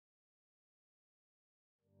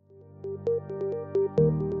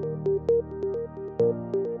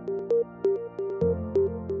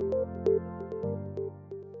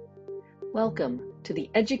Welcome to the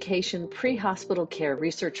Education Pre-Hospital Care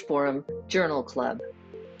Research Forum Journal Club.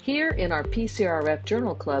 Here in our PCRF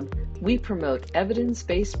Journal Club, we promote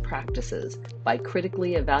evidence-based practices by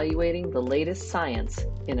critically evaluating the latest science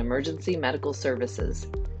in emergency medical services.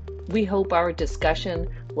 We hope our discussion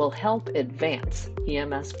will help advance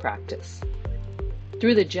EMS practice.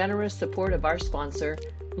 Through the generous support of our sponsor,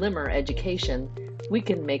 Limmer Education, we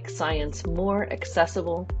can make science more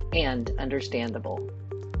accessible and understandable.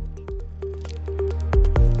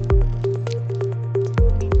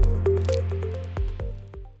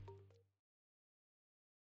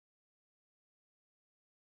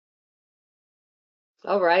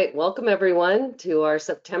 All right, welcome everyone to our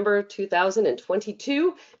September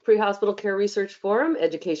 2022 Pre-Hospital Care Research Forum,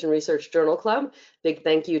 Education Research Journal Club. Big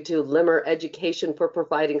thank you to Limmer Education for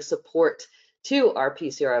providing support to our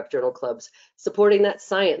PCRF Journal Clubs, supporting that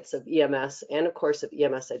science of EMS and of course of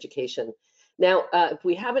EMS education. Now, if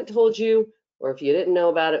we haven't told you, or if you didn't know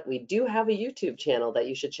about it, we do have a YouTube channel that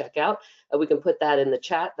you should check out. We can put that in the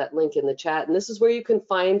chat, that link in the chat, and this is where you can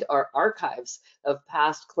find our archives of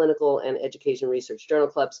past clinical and education research journal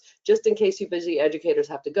clubs, just in case you busy educators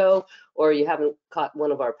have to go, or you haven't caught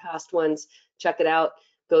one of our past ones. Check it out.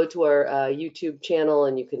 Go to our YouTube channel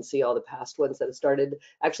and you can see all the past ones that have started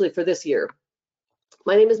actually for this year.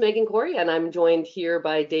 My name is Megan Corey and I'm joined here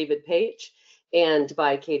by David Page and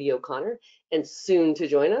by Katie O'Connor. And soon to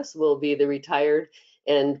join us will be the retired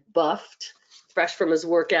and buffed, fresh from his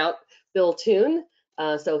workout, Bill Toon.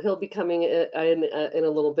 So he'll be coming in a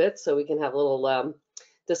little bit so we can have a little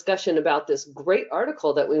discussion about this great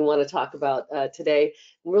article that we want to talk about today.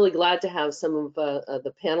 I'm really glad to have some of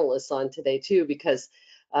the panelists on today too, because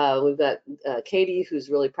we've got Katie, who's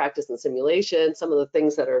really practiced in simulation, some of the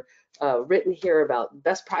things that are written here about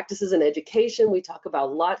best practices in education. We talk about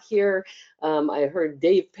a lot here. I heard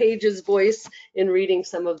Dave Page's voice in reading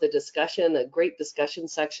some of the discussion, a great discussion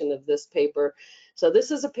section of this paper. So this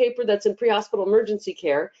is a paper that's in pre-hospital emergency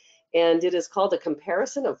care, and it is called A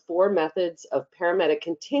Comparison of 4 Methods of Paramedic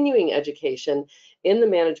Continuing Education in the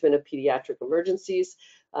Management of Pediatric Emergencies.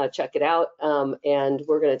 Check it out, and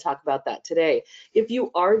we're going to talk about that today. If you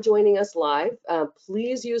are joining us live,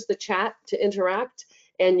 please use the chat to interact,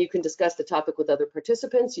 and you can discuss the topic with other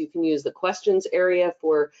participants. You can use the questions area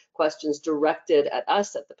for questions directed at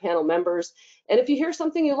us, at the panel members. And if you hear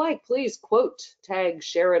something you like, please quote, tag,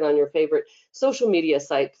 share it on your favorite social media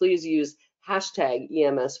site. Please use hashtag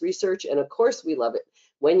EMS research. And of course, we love it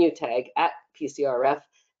when you tag at PCRF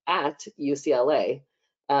at UCLA.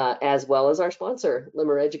 As well as our sponsor,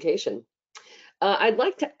 Limmer Education. I'd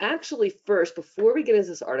like to actually first, before we get into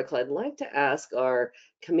this article, I'd like to ask our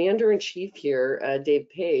Commander-in-Chief here, Dave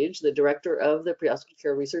Page, the Director of the Pre-Hospital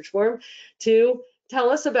Care Research Forum, to tell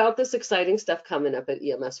us about this exciting stuff coming up at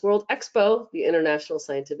EMS World Expo, the International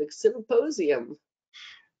Scientific Symposium.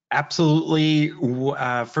 Absolutely.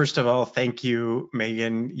 First of all, thank you,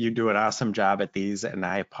 Megan. You do an awesome job at these, and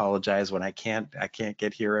I apologize when I can't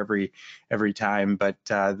get here every time, but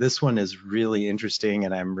this one is really interesting,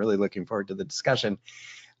 and I'm really looking forward to the discussion.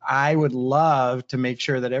 I would love to make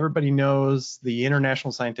sure that everybody knows the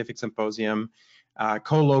International Scientific Symposium,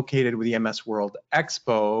 co-located with the EMS World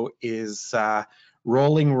Expo, is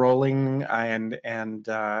rolling and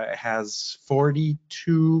has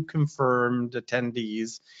 42 confirmed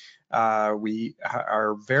attendees. We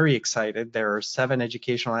are very excited. There are 7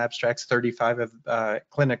 educational abstracts, 35 of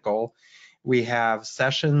clinical. We have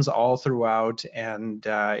sessions all throughout, and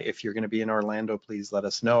if you're going to be in Orlando, please let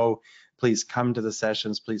us know. Please come to the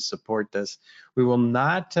sessions. Please support this. We will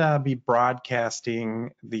not be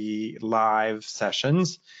broadcasting the live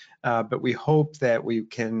sessions, but we hope that we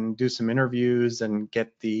can do some interviews and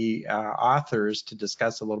get the authors to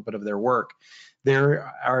discuss a little bit of their work.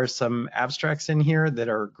 There are some abstracts in here that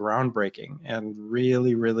are groundbreaking and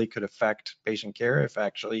really could affect patient care if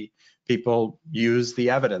actually people use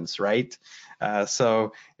the evidence, right?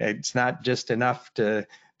 So it's not just enough to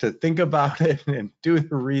think about it and do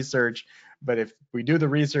the research, but if we do the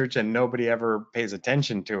research and nobody ever pays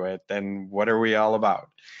attention to it, then what are we all about?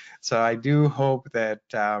 So I do hope that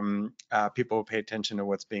people will pay attention to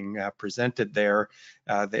what's being presented there.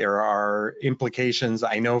 There are implications,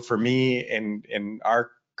 I know for me in our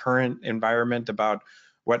current environment, about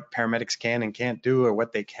what paramedics can and can't do, or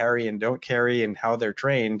what they carry and don't carry, and how they're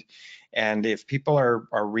trained. And if people are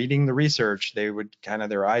reading the research, they would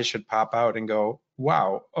their eyes should pop out and go,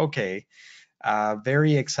 wow, okay,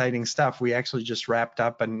 very exciting stuff. We actually just wrapped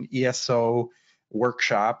up an ESO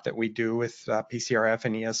workshop that we do with PCRF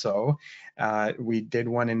and ESO. We did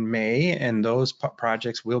one in May, and those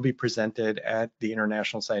projects will be presented at the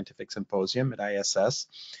International Scientific Symposium at ISS.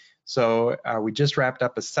 So we just wrapped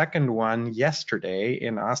up a second one yesterday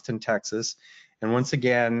in Austin, Texas. And once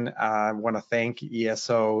again, I want to thank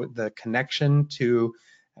ESO, the connection to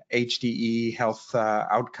HDE health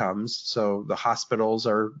outcomes. So the hospitals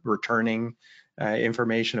are returning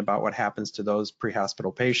information about what happens to those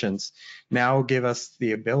pre-hospital patients. Now give us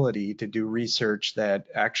the ability to do research that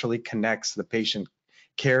actually connects the patient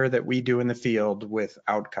care that we do in the field with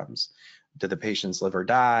outcomes. Do the patients live or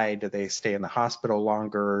die? Do they stay in the hospital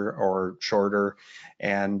longer or shorter?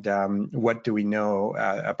 And what do we know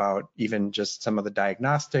about even just some of the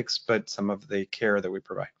diagnostics, but some of the care that we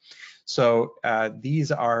provide? So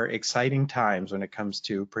these are exciting times when it comes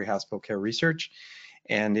to pre-hospital care research.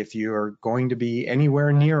 And if you are going to be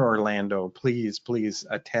anywhere near Orlando, please, please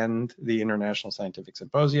attend the International Scientific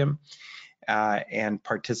Symposium and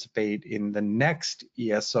participate in the next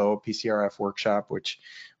ESO PCRF workshop, which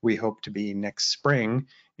we hope to be next spring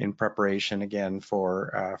in preparation again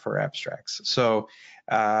for abstracts. So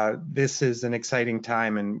this is an exciting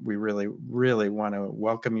time, and we really, really want to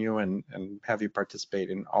welcome you and have you participate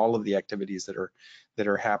in all of the activities that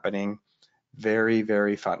are happening. Very,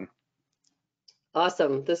 very fun.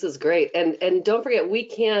 Awesome. This is great. And don't forget, we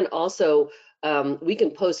can also we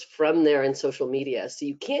can post from there in social media. So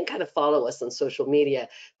you can kind of follow us on social media.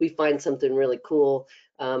 We find something really cool.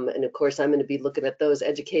 And of course, I'm going to be looking at those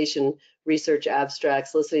education research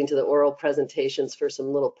abstracts, listening to the oral presentations for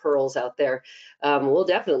some little pearls out there. We'll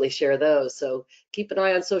definitely share those. So keep an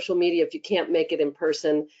eye on social media if you can't make it in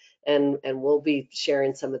person, and we'll be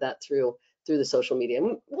sharing some of that through the social media.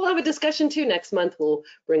 And we'll have a discussion too next month. We'll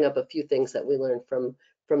bring up a few things that we learned from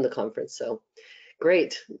the conference. So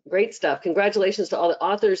great stuff. Congratulations to all the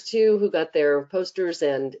authors too who got their posters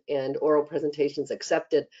and oral presentations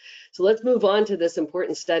accepted. So let's move on to this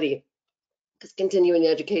important study, because continuing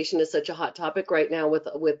education is such a hot topic right now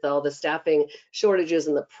with all the staffing shortages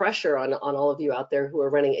and the pressure on all of you out there who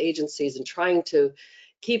are running agencies and trying to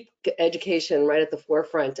keep education right at the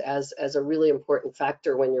forefront as a really important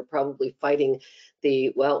factor when you're probably fighting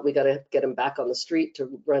the, well, we got to get them back on the street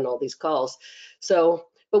to run all these calls. So,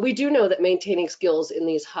 but we do know that maintaining skills in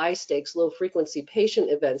these high stakes, low frequency patient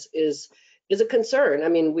events is a concern. I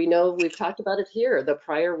mean, we know, we've talked about it here. The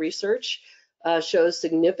prior research shows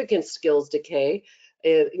significant skills decay,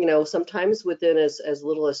 you know, sometimes within as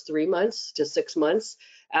little as 3 months to 6 months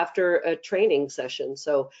after a training session.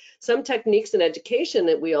 So some techniques in education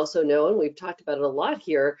that we also know, and we've talked about it a lot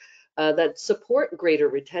here, that support greater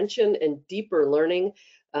retention and deeper learning,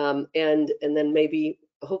 and then maybe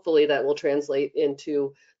hopefully that will translate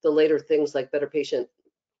into the later things like better patient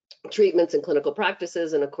treatments and clinical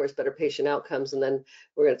practices, and of course better patient outcomes. And then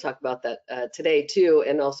we're going to talk about that today too,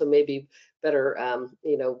 and also maybe better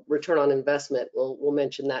you know, return on investment. We'll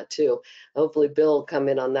mention that too. Hopefully Bill will come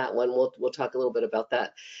in on that one. We'll talk a little bit about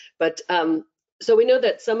that. But so we know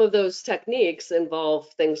that some of those techniques involve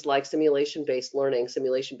things like simulation-based learning,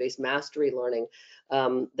 simulation-based mastery learning,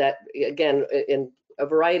 that again in a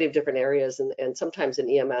variety of different areas, and sometimes in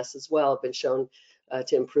EMS as well, have been shown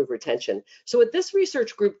to improve retention. So what this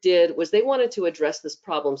research group did was they wanted to address this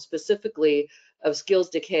problem specifically of skills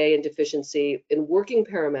decay and deficiency in working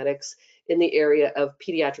paramedics in the area of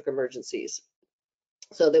pediatric emergencies.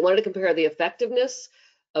 So they wanted to compare the effectiveness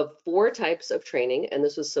of 4 types of training, and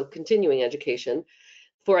this was so continuing education,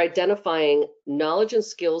 for identifying knowledge and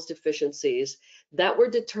skills deficiencies that were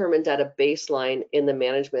determined at a baseline in the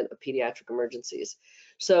management of pediatric emergencies.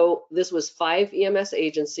 So this was 5 EMS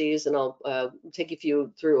agencies, and I'll take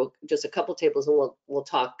you through just a couple tables, and we'll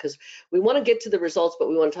talk, because we want to get to the results, but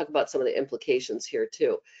we want to talk about some of the implications here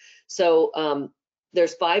too. So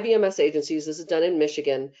there's 5 EMS agencies. This is done in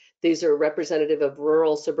Michigan. These are representative of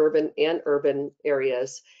rural, suburban, and urban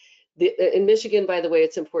areas. In Michigan, by the way,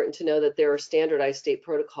 it's important to know that there are standardized state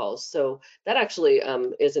protocols. So that actually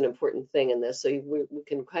is an important thing in this. So we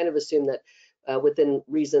can kind of assume that within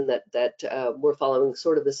reason that we're following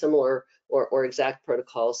sort of the similar or exact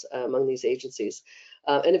protocols among these agencies.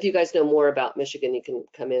 And if you guys know more about Michigan, you can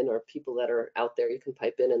come in, or people that are out there, you can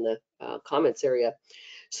pipe in the comments area.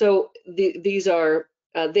 So these are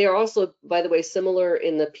they are also, by the way, similar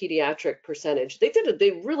in the pediatric percentage.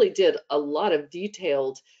 They really did a lot of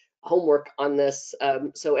detailed homework on this.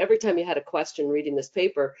 So every time you had a question reading this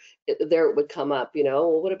paper, there it would come up, you know,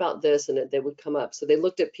 well, what about this? And they would come up. So they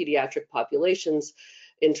looked at pediatric populations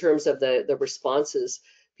in terms of the responses,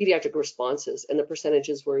 pediatric responses, and the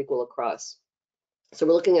percentages were equal across. So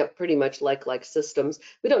we're looking at pretty much like systems.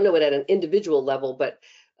 We don't know it at an individual level, but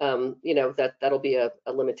you know, that'll be a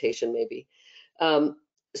limitation maybe.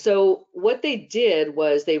 So what they did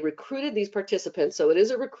was they recruited these participants. So it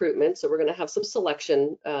is a recruitment. So we're going to have some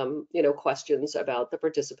selection, questions about the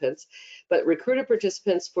participants, but recruited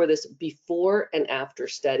participants for this before and after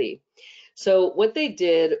study. So what they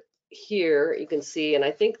did here, you can see, and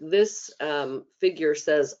I think this figure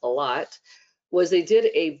says a lot, was they did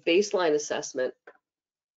a baseline assessment.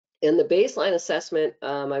 And the baseline assessment,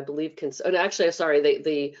 I believe, and actually, I'm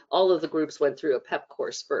sorry, all of the groups went through a PEP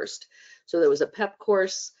course first. So there was a PEP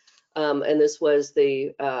course, and this was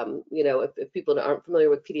if people aren't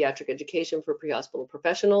familiar with pediatric education for pre-hospital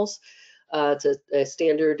professionals, it's a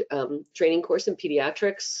standard training course in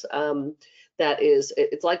pediatrics.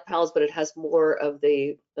 It's like PALS, but it has more of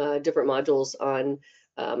the different modules on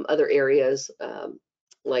other areas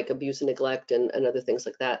like abuse and neglect and other things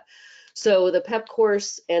like that. So the PEP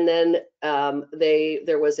course, and then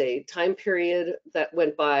there was a time period that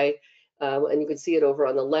went by, and you can see it over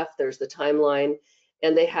on the left. There's the timeline,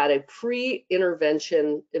 and they had a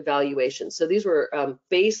pre-intervention evaluation. So these were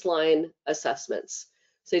baseline assessments.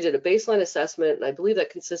 So they did a baseline assessment, and I believe that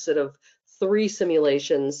consisted of 3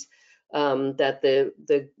 simulations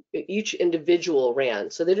that each individual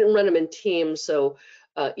ran. So they didn't run them in teams. So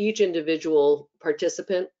each individual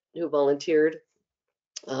participant who volunteered,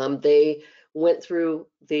 they went through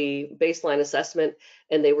the baseline assessment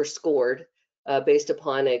and they were scored based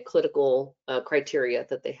upon a clinical criteria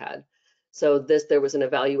that they had. So there was an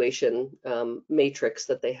evaluation matrix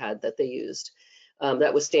that they had that they used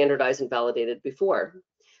that was standardized and validated before.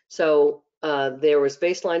 So there was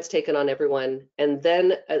baselines taken on everyone, and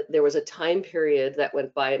then there was a time period that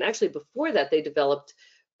went by, and actually before that they developed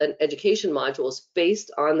an education modules based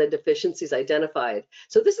on the deficiencies identified.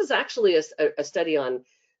 So this is actually a study on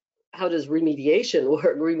how does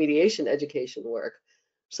remediation education work.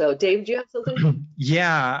 So Dave, do you have something?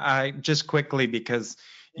 Yeah, just quickly, because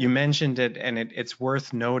you mentioned it, and it's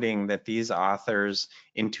worth noting that these authors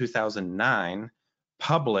in 2009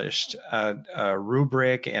 published a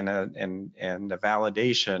rubric and a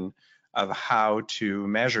validation of how to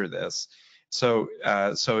measure this. So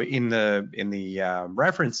in the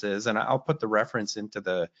references, and I'll put the reference into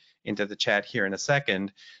the chat here in a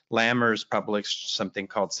second, Lammers published something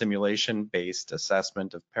called Simulation-Based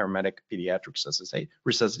Assessment of Paramedic Pediatric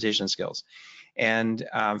Resuscitation Skills. And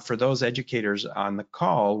for those educators on the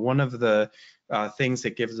call, one of the things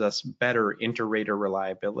that gives us better inter-rater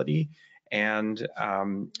reliability and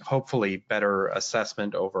hopefully better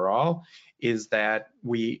assessment overall is that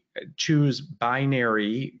we choose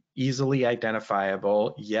binary, easily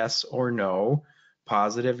identifiable yes or no,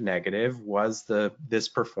 positive, negative. Was this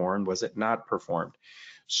performed? Was it not performed?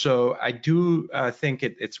 So I do think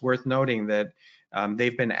it's worth noting that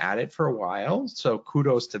they've been at it for a while. So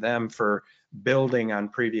kudos to them for building on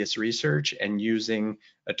previous research and using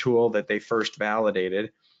a tool that they first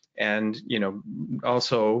validated. And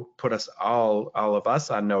also put us all of us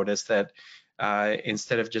on notice that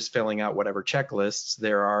instead of just filling out whatever checklists,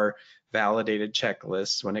 there are validated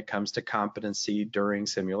checklists when it comes to competency during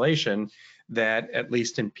simulation that, at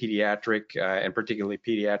least in pediatric and particularly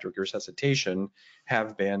pediatric resuscitation,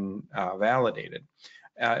 have been validated.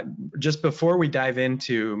 Just before we dive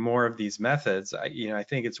into more of these methods, I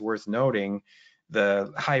think it's worth noting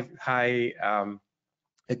the high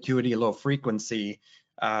acuity, low frequency.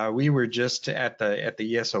 We were just at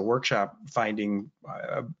the ESO workshop finding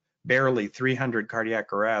barely 300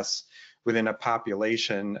 cardiac arrests within a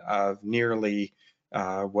population of nearly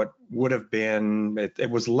what would have been,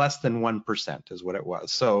 it was less than 1% is what it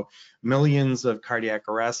was. So millions of cardiac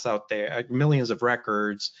arrests out there, millions of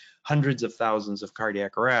records, hundreds of thousands of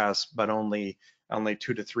cardiac arrests, but only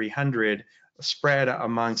 200 to 300 spread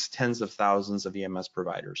amongst tens of thousands of EMS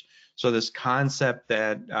providers. So this concept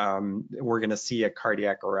that we're going to see a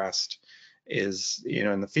cardiac arrest is,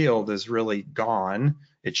 in the field is really gone.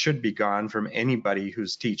 It should be gone from anybody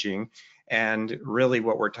who's teaching. And really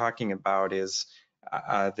what we're talking about is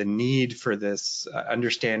the need for this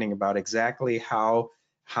understanding about exactly how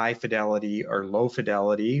high fidelity or low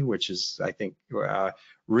fidelity, which is, I think,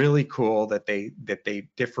 really cool that they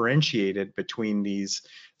differentiated between these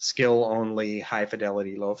skill only, high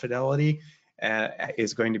fidelity, low fidelity,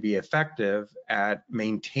 is going to be effective at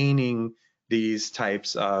maintaining these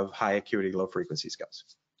types of high acuity, low frequency skills.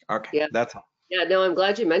 Okay, Yeah. that's all. Yeah, no, I'm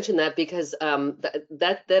glad you mentioned that, because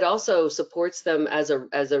that also supports them as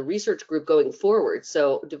a research group going forward.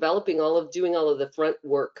 So doing all of the front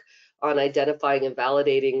work on identifying and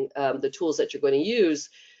validating the tools that you're going to use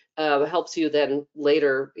helps you then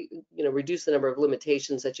later, reduce the number of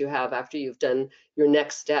limitations that you have after you've done your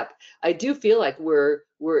next step. I do feel like we're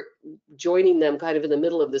joining them kind of in the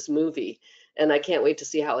middle of this movie. And I can't wait to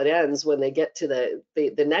see how it ends when they get to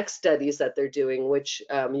the next studies that they're doing, which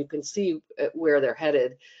you can see where they're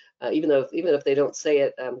headed, even if they don't say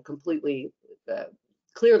it completely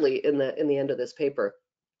clearly in the end of this paper.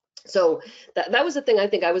 So that was the thing I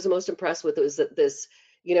think I was the most impressed with, was that this,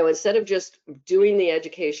 instead of just doing the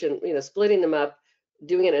education, splitting them up,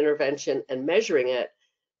 doing an intervention and measuring it,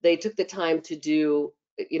 they took the time to do,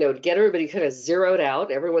 to get everybody kind of zeroed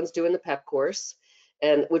out. Everyone's doing the PEP course,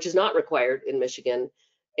 and which is not required in Michigan,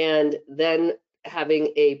 and then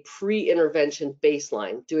having a pre-intervention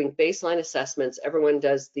baseline, doing baseline assessments. Everyone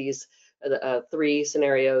does these 3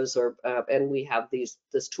 scenarios, and we have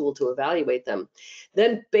this tool to evaluate them.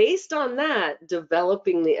 Then based on that,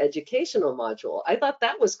 developing the educational module. I thought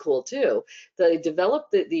that was cool too. They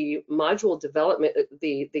developed the module development,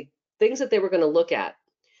 the things that they were going to look at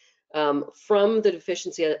from the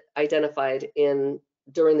deficiency identified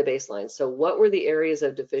during the baseline. So what were the areas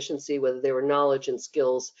of deficiency, whether they were knowledge and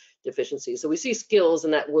skills deficiency. So we see skills,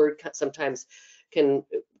 and that word sometimes can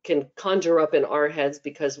conjure up in our heads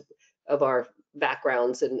because of our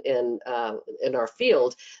backgrounds in our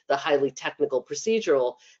field, the highly technical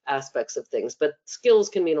procedural aspects of things, but skills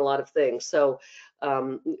can mean a lot of things. So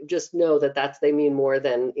just know that they mean more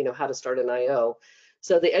than how to start an IO.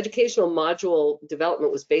 So the educational module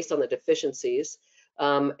development was based on the deficiencies,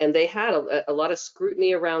 and they had a lot of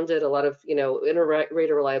scrutiny around it, a lot of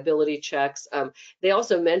inter-rater reliability checks. They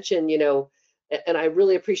also mentioned, and I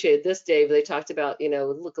really appreciated this, Dave. They talked about,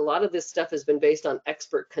 look, a lot of this stuff has been based on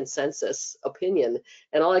expert consensus opinion.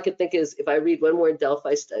 And all I could think is, if I read one more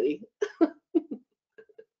Delphi study.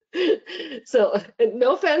 So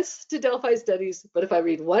no offense to Delphi studies, but if I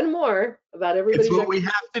read one more about everybody's. It's what we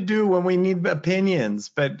have to do when we need opinions,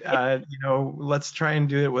 but let's try and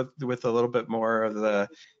do it with a little bit more of the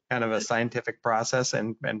kind of a scientific process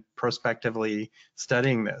and prospectively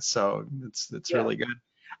studying this. So it's really good.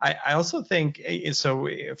 I also think, so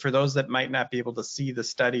for those that might not be able to see the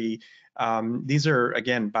study, these are,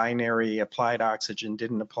 again, binary: applied oxygen,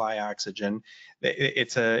 didn't apply oxygen.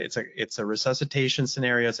 It's a resuscitation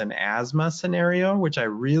scenario. It's an asthma scenario, which I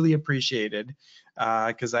really appreciated,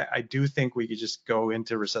 because I do think we could just go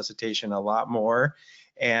into resuscitation a lot more,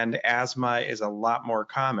 and asthma is a lot more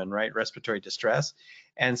common, right? Respiratory distress.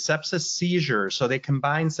 And sepsis seizure. So they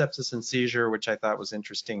combine sepsis and seizure, which I thought was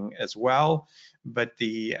interesting as well. But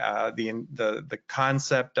the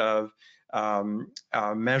concept of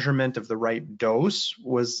measurement of the right dose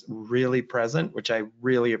was really present, which I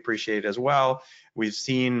really appreciate as well. We've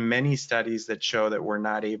seen many studies that show that we're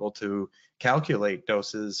not able to calculate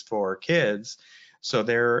doses for kids. So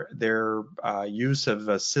their use of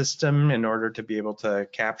a system in order to be able to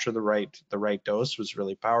capture the right dose was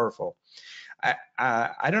really powerful.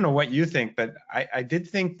 I don't know what you think, but I did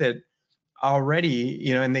think that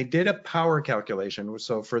already, and they did a power calculation.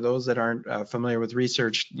 So for those that aren't familiar with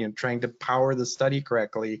research, trying to power the study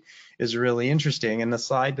correctly is really interesting. And the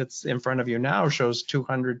slide that's in front of you now shows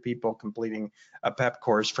 200 people completing a PEP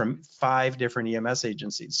course from 5 different EMS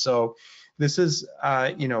agencies. So this is,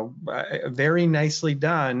 very nicely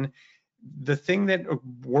done. The thing that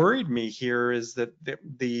worried me here is that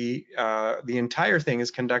the entire thing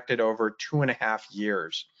is conducted over 2.5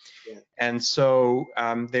 years. Yeah. And so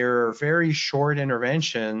there are very short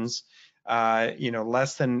interventions,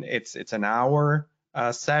 less than, it's an hour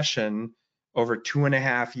session over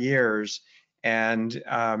 2.5 years. And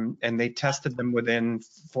they tested them within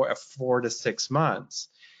 4 to 6 months.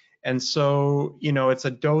 And so, it's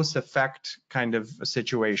a dose effect kind of a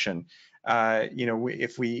situation.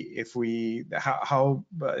 If we how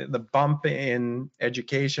the bump in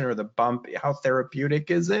education, or the bump, how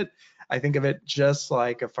therapeutic is it? I think of it just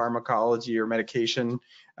like a pharmacology or medication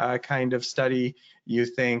kind of study. You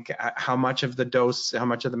think, how much of the dose, how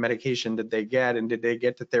much of the medication did they get, and did they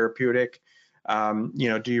get to therapeutic? Can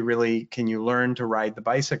you learn to ride the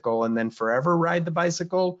bicycle and then forever ride the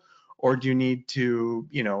bicycle? Or do you need to,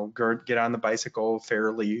 get on the bicycle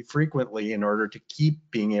fairly frequently in order to keep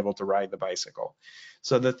being able to ride the bicycle?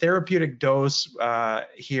 So the therapeutic dose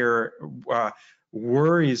here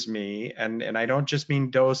worries me, and I don't just mean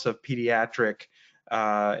dose of pediatric,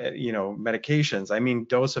 medications. I mean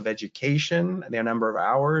dose of education, the number of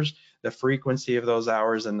hours, the frequency of those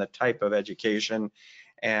hours, and the type of education.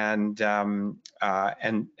 And I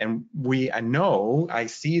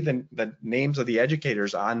see the names of the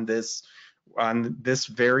educators on this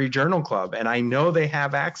very journal club, and I know they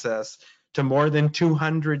have access to more than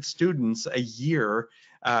 200 students a year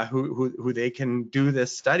who they can do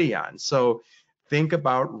this study on. So think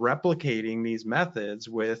about replicating these methods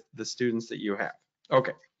with the students that you have.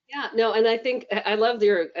 Okay. Yeah, no, and I think I love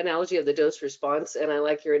your analogy of the dose response, and I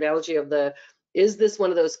like your analogy of the, is this one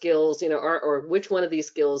of those skills, or which one of these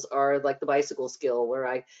skills are like the bicycle skill where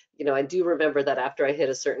I do remember that after I hit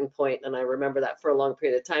a certain point, and I remember that for a long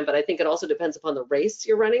period of time, but I think it also depends upon the race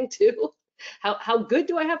you're running too. How good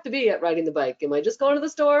do I have to be at riding the bike? Am I just going to the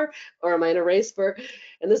store, or am I in a race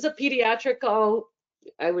and this is a pediatric call.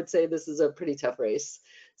 I would say this is a pretty tough race.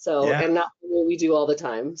 So, Yeah, and not what we do all the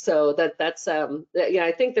time. So yeah,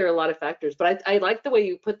 I think there are a lot of factors, but I like the way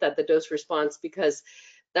you put that, the dose response, because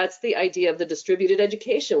that's the idea of the distributed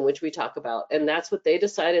education, which we talk about. And that's what they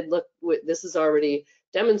decided, look, this is already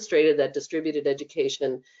demonstrated that distributed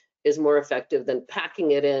education is more effective than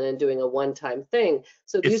packing it in and doing a one-time thing.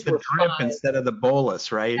 So it's these the were drip 5. instead of the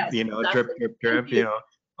bolus, right? Yes, Drip, exactly. drip, Thank drip, you.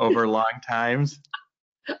 over long times.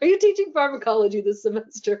 Are you teaching pharmacology this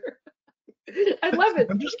semester? I love it.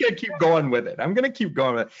 I'm just gonna keep going with it. I'm gonna keep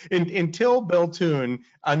going with it until Bill Toon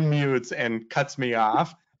unmutes and cuts me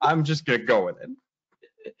off. I'm just gonna go with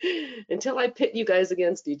it. Until I pit you guys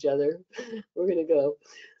against each other, we're gonna go.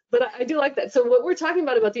 But I do like that. So what we're talking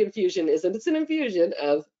about the infusion is that it's an infusion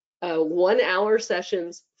of 1 hour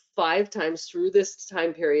sessions 5 times through this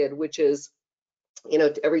time period, which is,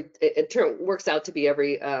 works out to be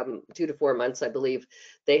every 2 to 4 months, I believe.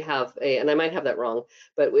 They have and I might have that wrong,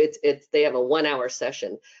 but they have a 1 hour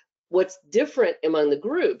session. What's different among the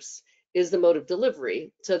groups is the mode of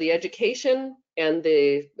delivery. So the education and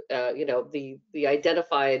the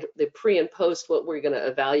identified, the pre and post, what we're going to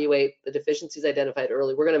evaluate, the deficiencies identified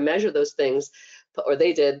early. We're going to measure those things, or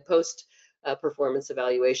they did post performance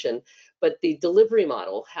evaluation. But the delivery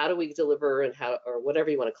model, how do we deliver, and how, or whatever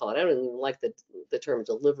you want to call it. I don't even like the term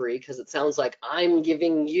delivery, because it sounds like I'm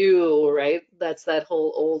giving you, right? That's that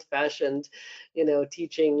whole old fashioned,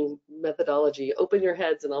 teaching methodology. Open your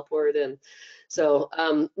heads and I'll pour it in. So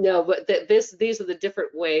no, but these are the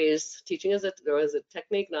different ways. Teaching is a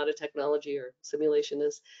technique, not a technology, or simulation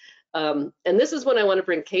is. And this is when I want to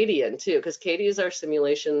bring Katie in too, because Katie is our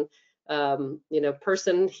simulation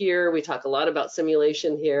person here. We talk a lot about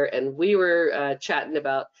simulation here, and we were chatting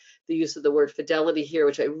about the use of the word fidelity here,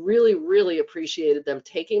 which I really, really appreciated them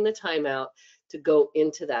taking the time out to go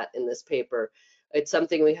into that in this paper. It's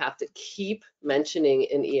something we have to keep mentioning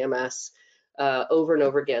in EMS over and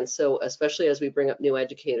over again. So especially as we bring up new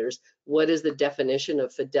educators, what is the definition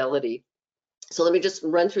of fidelity? So let me just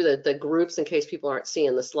run through the groups in case people aren't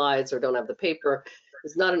seeing the slides or don't have the paper.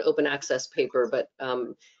 It's not an open access paper, but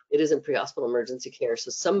it is in pre-hospital emergency care.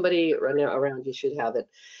 So somebody right now around you should have it.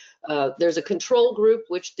 There's a control group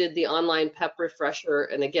which did the online PEP refresher.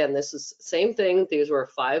 And again, this is same thing. These were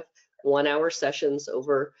 5 1-hour sessions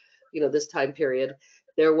over, this time period.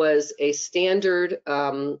 There was a standard,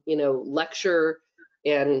 lecture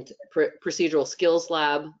and procedural skills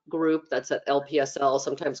lab group. That's at LPSL,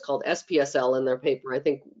 sometimes called SPSL in their paper. I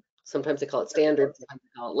think sometimes they call it standard, sometimes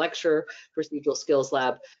they call it lecture, procedural skills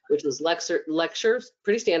lab, which is lectures,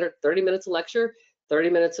 pretty standard, 30 minutes of lecture, 30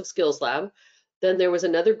 minutes of skills lab. Then there was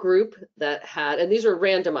another group that had, and these were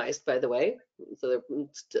randomized, by the way, so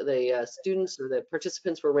the students or the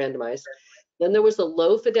participants were randomized. Then there was the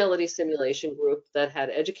low fidelity simulation group that had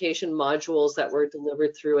education modules that were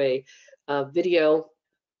delivered through a video,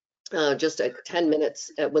 just a 10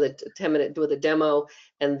 minutes with a 10-minute with a demo,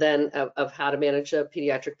 and then of how to manage a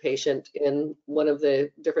pediatric patient in one of the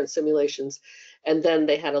different simulations. And then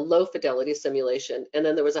they had a low fidelity simulation, and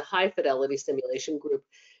then there was a high fidelity simulation group,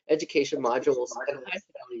 education modules, and high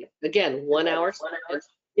fidelity. Again, 1 hour,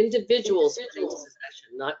 individuals in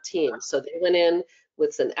session, not teams. So they went in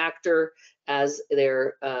with an actor as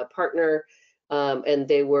their partner, and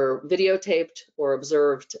they were videotaped or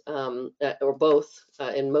observed, or both.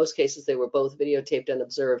 In most cases, they were both videotaped and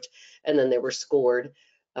observed, and then they were scored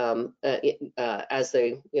as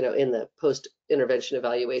they, in the post-intervention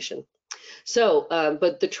evaluation. So,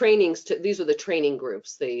 but the trainings, these are the training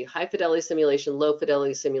groups: the high fidelity simulation, low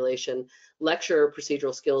fidelity simulation, lecture,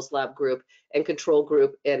 procedural skills lab group, and control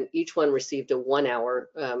group, and each one received a 1 hour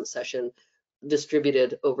session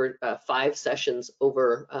distributed over 5 sessions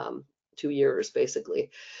over 2 years,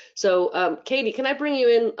 basically. So, Katie, can I bring you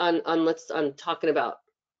in on talking about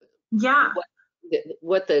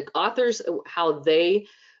what the authors, how they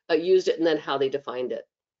used it, and then how they defined it,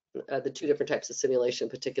 the 2 different types of simulation in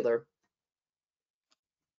particular.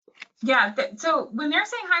 Yeah, so when they're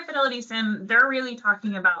saying high fidelity sim, they're really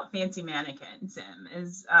talking about fancy mannequin sim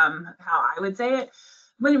is how I would say it.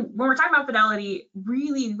 When we're talking about fidelity,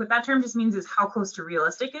 really what that term just means is how close to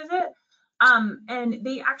realistic is it? And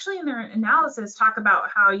they actually in their analysis talk about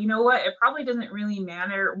how, it probably doesn't really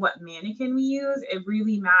matter what mannequin we use. It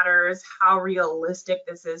really matters how realistic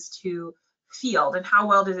this is to field, and how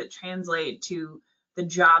well does it translate to the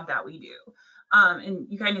job that we do. And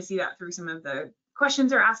you kind of see that through some of the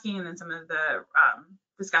questions they're asking and then some of the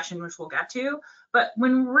discussion, which we'll get to. But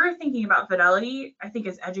when we're thinking about fidelity, I think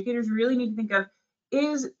as educators, we really need to think of,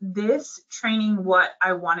 is this training what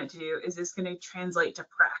I want it to do? Is this going to translate to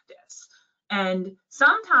practice? And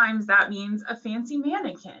sometimes that means a fancy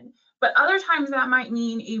mannequin, but other times that might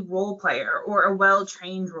mean a role player or a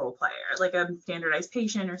well-trained role player, like a standardized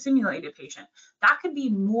patient or simulated patient. That could be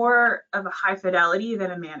more of a high fidelity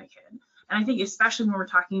than a mannequin. And I think especially when we're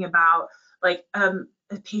talking about like a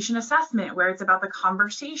patient assessment where it's about the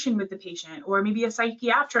conversation with the patient, or maybe a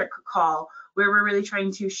psychiatric call where we're really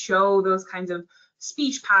trying to show those kinds of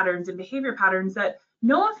speech patterns and behavior patterns that,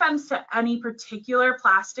 no offense to any particular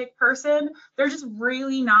plastic person, they're just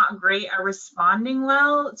really not great at responding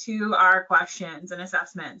well to our questions and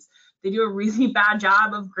assessments. They do a really bad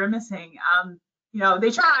job of grimacing. You know, they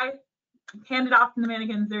try, hand it off to the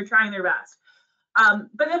mannequins, they're trying their best.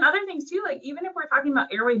 But then other things too, like even if we're talking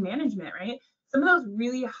about airway management, right? Some of those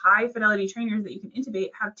really high fidelity trainers that you can intubate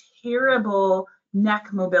have terrible neck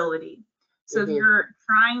mobility. So if you're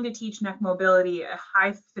trying to teach neck mobility, a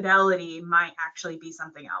high fidelity might actually be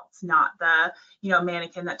something else, not the, you know,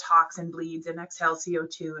 mannequin that talks and bleeds and exhales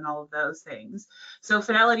CO2 and all of those things. So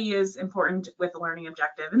fidelity is important with the learning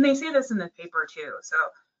objective. And they say this in the paper too. So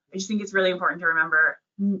I just think it's really important to remember,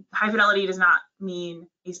 high fidelity does not mean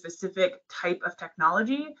a specific type of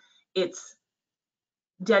technology. It's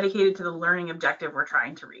dedicated to the learning objective we're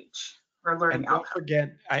trying to reach. Or learning and don't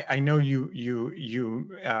forget, I know you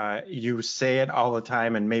say it all the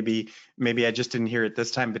time, and maybe I just didn't hear it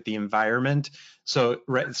this time, but the environment. So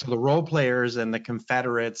the role players and the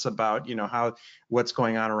Confederates about, you know, what's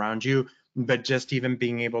going on around you, but just even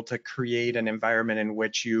being able to create an environment in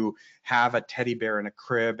which you have a teddy bear in a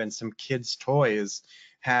crib and some kids' toys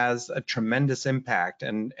has a tremendous impact.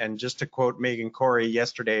 And just to quote Megan Corey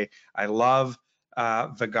yesterday, I love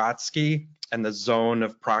Vygotsky and the zone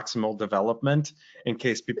of proximal development. In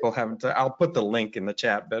case people haven't, I'll put the link in the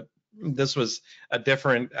chat, but this was a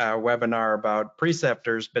different webinar about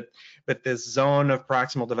preceptors, but this zone of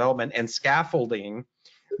proximal development and scaffolding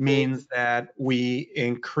means that we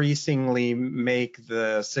increasingly make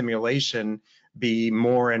the simulation be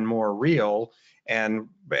more and more real, and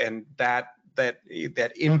that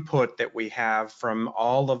input that we have from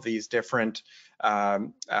all of these different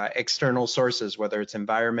external sources, whether it's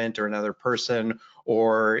environment or another person,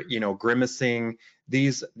 or, you know, grimacing,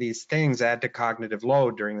 these things add to cognitive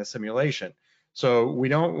load during the simulation. So we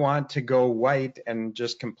don't want to go white and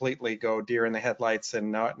just completely go deer in the headlights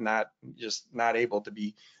and not able to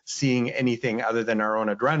be seeing anything other than our own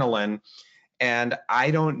adrenaline. And I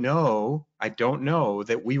don't know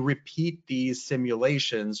that we repeat these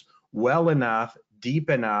simulations well enough, deep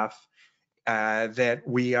enough, that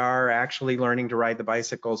we are actually learning to ride the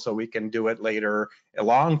bicycle so we can do it later,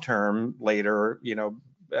 long term later, you know,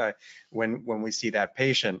 when we see that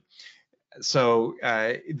patient. So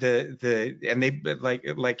and they,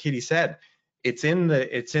 like Katie said, it's in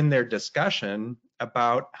their discussion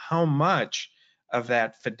about how much of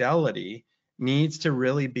that fidelity needs to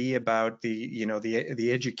really be about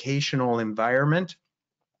the educational environment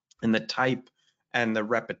and the type and the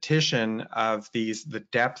repetition of the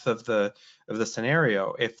depth of the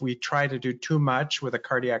scenario. If we try to do too much with a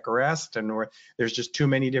cardiac arrest, and there's just too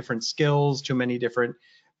many different skills, too many different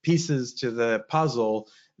pieces to the puzzle,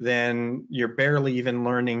 then you're barely even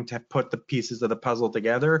learning to put the pieces of the puzzle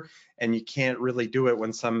together, and you can't really do it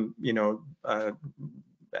when some, you know,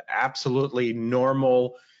 absolutely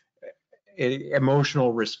normal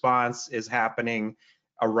emotional response is happening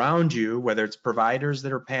around you, whether it's providers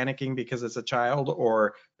that are panicking because it's a child,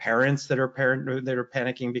 or parents that are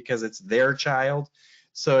panicking because it's their child.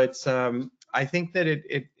 So it's I think that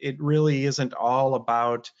it really isn't all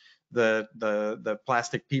about the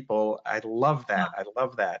plastic people. I love that. I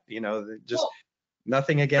love that. You know, just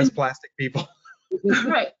nothing against plastic people.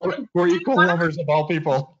 Right. We're equal lovers of all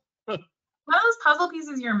people. One of those puzzle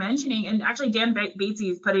pieces you're mentioning, and actually Dan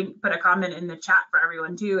Batesy put a comment in the chat for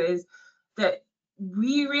everyone too, is that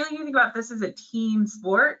we really need to think about this as a team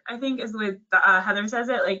sport. I think is the way Heather says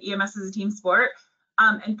it, like EMS is a team sport.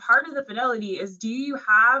 And part of the fidelity is, do you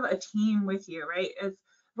have a team with you, right? If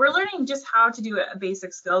we're learning just how to do a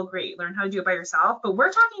basic skill, great, learn how to do it by yourself. But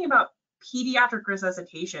we're talking about pediatric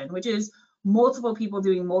resuscitation, which is multiple people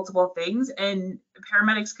doing multiple things, and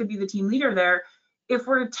paramedics could be the team leader there. If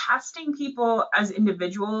we're testing people as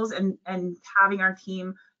individuals and having our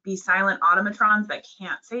team be silent automatrons that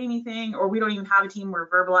can't say anything, or we don't even have a team, we're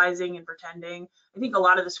verbalizing and pretending. I think a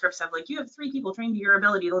lot of the scripts have like, you have 3 people trained to your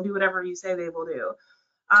ability, they'll do whatever you say they will do.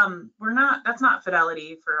 that's not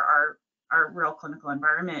fidelity for our real clinical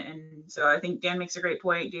environment. And so I think Dan makes a great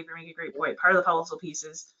point, Dave, you make a great point. Part of the puzzle piece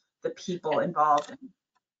is the people involved.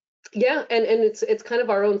 Yeah, and it's kind of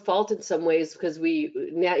our own fault in some ways, because we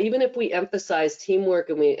now, even if we emphasize teamwork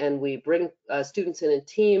and we bring students in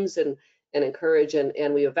teams and encourage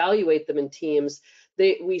and we evaluate them in teams,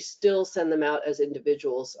 we still send them out as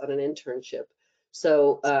individuals on an internship.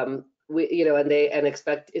 So we and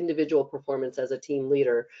expect individual performance as a team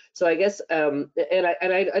leader. So I guess and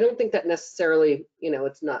I don't think that necessarily,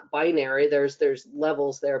 it's not binary. There's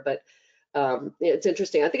levels there, but it's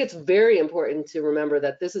interesting. I think it's very important to remember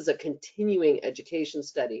that this is a continuing education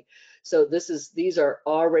study. So these are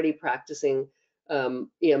already practicing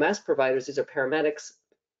EMS providers. These are paramedics,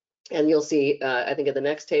 and you'll see, I think, in the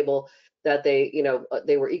next table that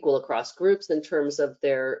they were equal across groups in terms of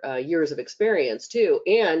their years of experience too,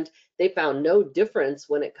 and they found no difference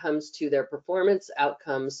when it comes to their performance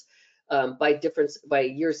outcomes by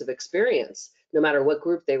years of experience, no matter what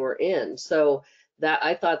group they were in. So that,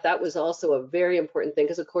 I thought that was also a very important thing,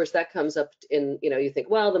 because of course that comes up in, you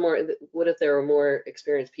think, well, what if there were more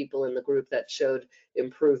experienced people in the group that showed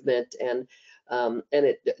improvement? And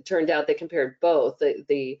it turned out they compared both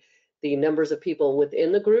the numbers of people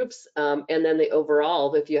within the groups, and then the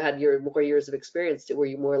overall, if you had more years of experience, were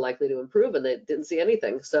you more likely to improve? And they didn't see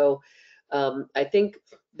anything. So I think,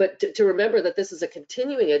 but to remember that this is a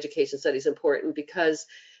continuing education study is important, because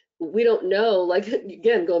we don't know, like,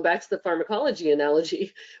 again, going back to the pharmacology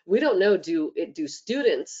analogy, we don't know, do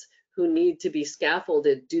students who need to be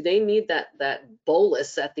scaffolded, do they need that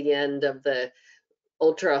bolus at the end of the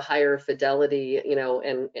ultra higher fidelity,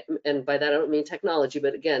 and by that I don't mean technology,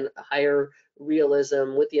 but again, higher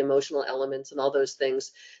realism with the emotional elements and all those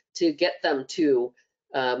things to get them to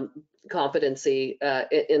competency,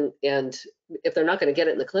 and if they're not going to get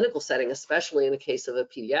it in the clinical setting, especially in the case of a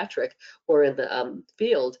pediatric or in the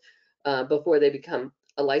field, before they become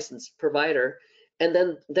a licensed provider. And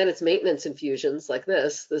then it's maintenance infusions like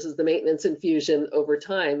this. This is the maintenance infusion over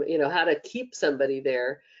time, how to keep somebody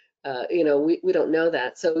there. We don't know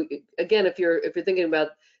that. So again, if you're thinking about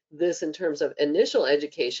this in terms of initial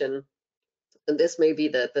education, and this may be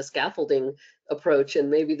the scaffolding approach, and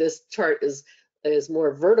maybe this chart is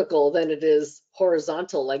more vertical than it is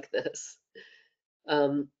horizontal like this.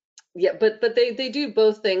 Yeah, but they do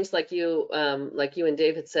both things, like you and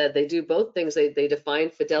Dave had said. They do both things. They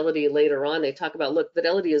define fidelity later on. They talk about, look,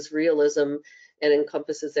 fidelity is realism and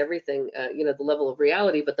encompasses everything, the level of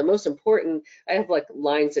reality. But the most important, I have like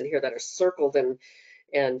lines in here that are circled, and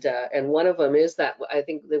one of them is that, I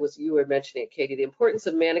think that was, you were mentioning it, Katie, the importance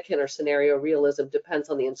of mannequin or scenario realism depends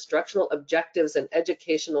on the instructional objectives and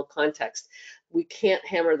educational context. We can't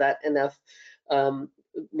hammer that enough.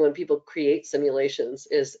 When people create simulations,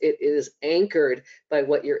 it is anchored by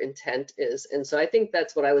what your intent is. And so I think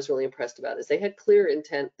that's what I was really impressed about, is they had clear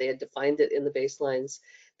intent. They had defined it in the baselines.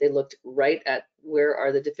 They looked right at where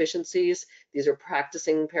are the deficiencies. These are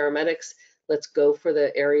practicing paramedics. Let's go for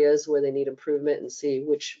the areas where they need improvement and see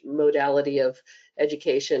which modality of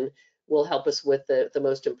education will help us with the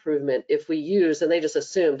most improvement. If we use, and they just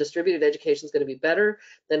assume distributed education is going to be better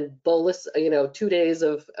than bolus, 2 days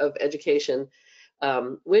of education.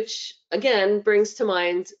 Which again brings to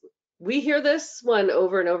mind, we hear this one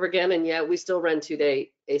over and over again, and yet we still run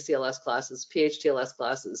 2-day ACLS classes, PHTLS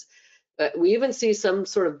classes. We even see some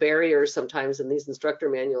sort of barriers sometimes in these instructor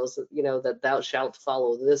manuals, that thou shalt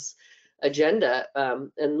follow this agenda,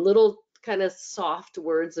 and little kind of soft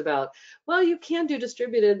words about, well, you can do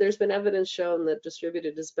distributed. There's been evidence shown that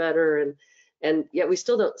distributed is better, and yet we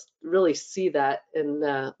still don't really see that. And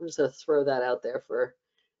I'm just going to throw that out there for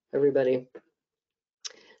everybody.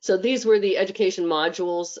 So these were the education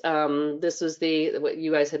modules. This was what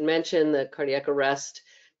you guys had mentioned, the cardiac arrest,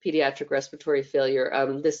 pediatric respiratory failure.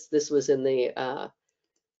 This was in the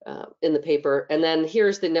paper. And then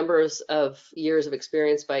here's the numbers of years of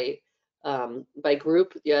experience by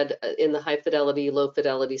group. You had in the high fidelity, low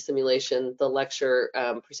fidelity simulation, the lecture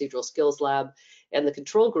procedural skills lab, and the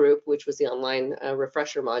control group, which was the online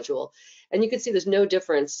refresher module. And you can see there's no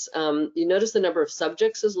difference. You notice the number of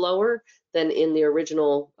subjects is lower than in the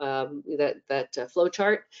original flow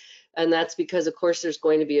chart. And that's because, of course, there's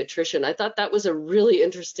going to be attrition. I thought that was a really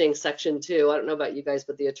interesting section too. I don't know about you guys,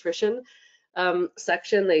 but the attrition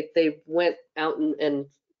section, they went out and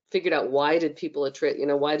figured out, why did people attrit?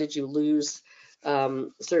 Why did you lose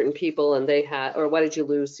certain people, and or why did you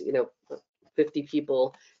lose 50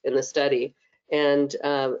 people in the study? And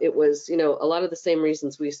it was a lot of the same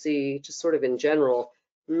reasons we see just sort of in general: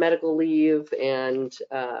 medical leave and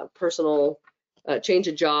personal change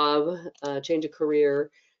of job, change of career,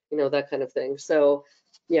 you know, that kind of thing. So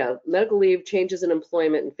yeah, medical leave, changes in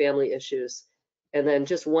employment and family issues. And then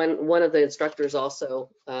just one of the instructors also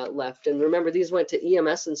left. And remember, these went to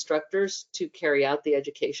EMS instructors to carry out the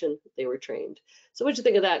education they were trained. So what'd you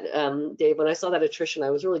think of that, Dave? When I saw that attrition, I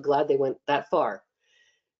was really glad they went that far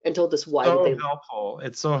and told us why did So they. helpful.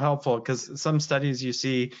 It's so helpful because some studies you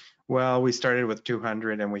see, well, we started with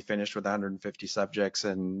 200 and we finished with 150 subjects,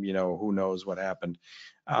 and you know, who knows what happened.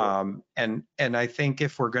 And I think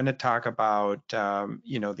if we're going to talk about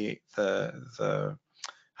you know, the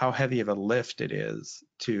how heavy of a lift it is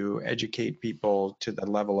to educate people to the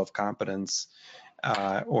level of competence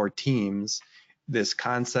or teams, this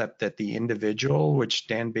concept that the individual, which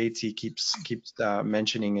Dan Batesy keeps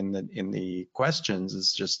mentioning in the questions,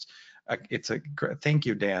 is just thank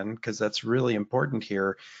you, Dan, because that's really important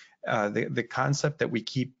here. The concept that we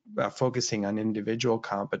keep focusing on individual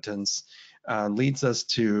competence leads us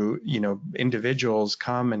to, you know, individuals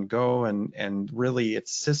come and go, and really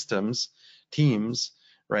it's systems, teams,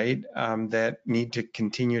 right, that need to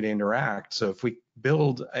continue to interact. So if we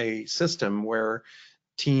build a system where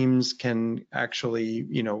teams can actually,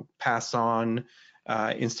 you know, pass on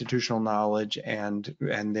institutional knowledge and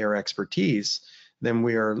their expertise, then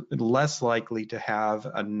we are less likely to have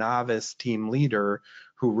a novice team leader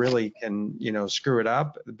who really can, you know, screw it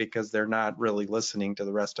up because they're not really listening to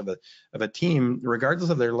the rest of a team,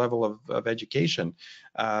 regardless of their level of education.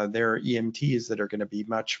 There are EMTs that are going to be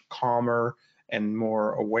much calmer and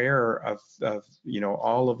more aware of, you know,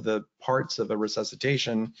 all of the parts of a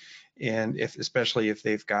resuscitation, and especially if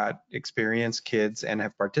they've got experienced kids and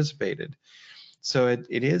have participated. So it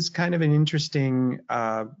is kind of an interesting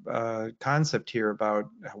concept here about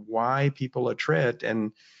why people attrit,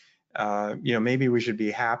 and you know, maybe we should be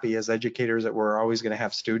happy as educators that we're always going to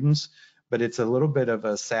have students, but it's a little bit of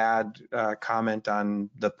a sad comment on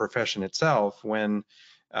the profession itself when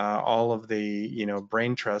all of the, you know,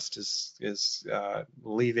 brain trust is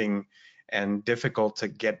leaving and difficult to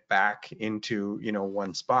get back into, you know,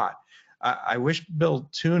 one spot. I wish Bill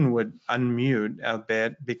Toon would unmute a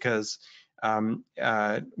bit, because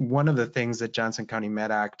one of the things that Johnson County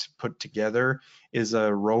MedAct put together is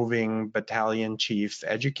a roving battalion chief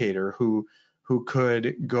educator who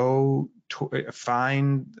could go to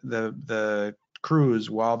find the crews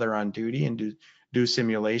while they're on duty and do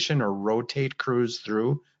simulation, or rotate crews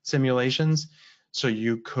through simulations. So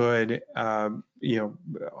you could, you know,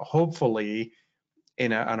 hopefully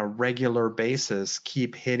on a regular basis,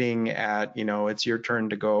 keep hitting at, you know, it's your turn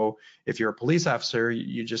to go. If you're a police officer,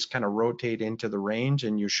 you just kind of rotate into the range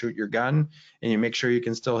and you shoot your gun and you make sure you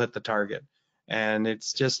can still hit the target. And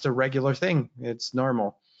it's just a regular thing. It's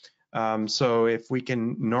normal. So if we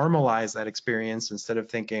can normalize that experience, instead of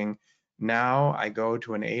thinking, now I go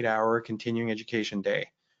to an 8-hour continuing education day.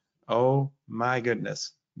 Oh my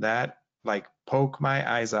goodness, that like poke my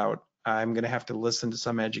eyes out. I'm going to have to listen to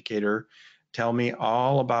some educator tell me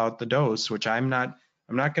all about the dose, which I'm not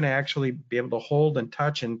going to actually be able to hold and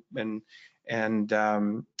touch, and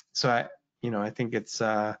so I, you know, I think it's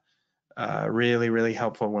really, really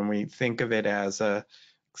helpful when we think of it as a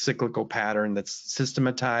cyclical pattern that's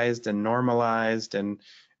systematized and normalized and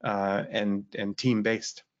team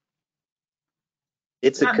based.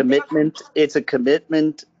 It's a commitment. It's a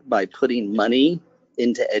commitment by putting money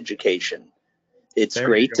into education. It's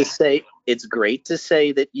great to say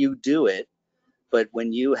that you do it, but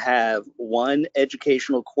when you have one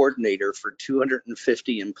educational coordinator for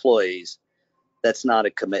 250 employees, that's not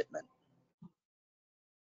a commitment.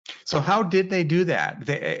 So how did they do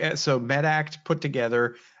that? So MedAct put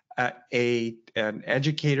together an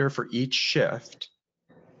educator for each shift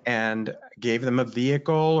and gave them a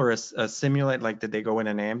vehicle or a simulate, like did they go in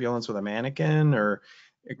an ambulance with a mannequin, or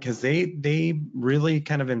because they really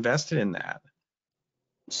kind of invested in that?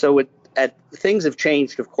 So things have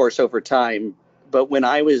changed, of course, over time. But when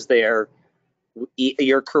I was there,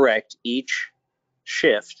 you're correct. Each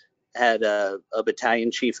shift had a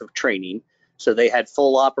battalion chief of training. So they had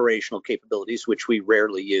full operational capabilities, which we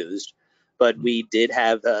rarely used. But we did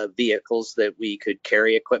have vehicles that we could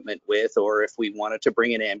carry equipment with, or if we wanted to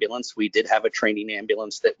bring an ambulance, we did have a training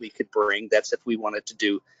ambulance that we could bring. That's if we wanted to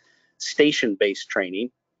do station-based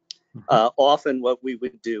training. Often what we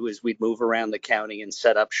would do is we'd move around the county and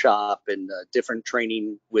set up shop and different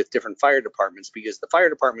training with different fire departments, because the fire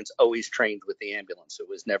department's always trained with the ambulance. It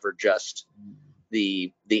was never just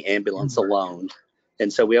the ambulance alone.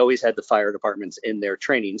 And so we always had the fire departments in their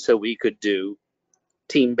training so we could do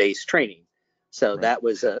team-based training. So that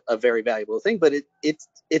was a very valuable thing, but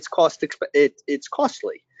it's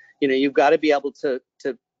costly. You know, you've got to be able to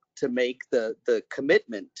make the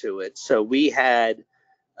commitment to it. So we had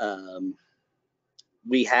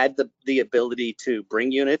We had the ability to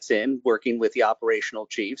bring units in, working with the operational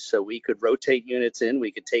chiefs, so we could rotate units in.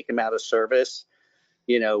 We could take them out of service,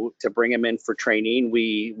 to bring them in for training.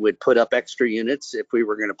 We would put up extra units if we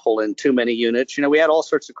were going to pull in too many units. We had all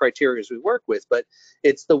sorts of criteria we work with, but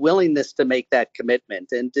it's the willingness to make that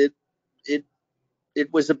commitment, and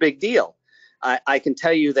it was a big deal. I can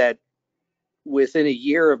tell you that within a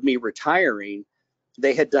year of me retiring,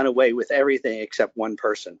 they had done away with everything except one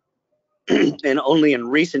person. And only in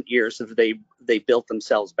recent years have they built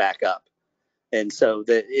themselves back up. And so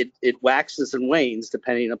it waxes and wanes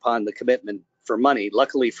depending upon the commitment for money.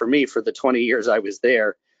 Luckily for me, for the 20 years I was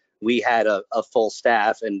there, we had a full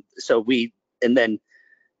staff. And so and then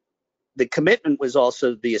the commitment was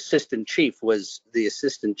also the assistant chief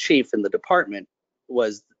in the department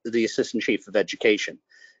was the assistant chief of education.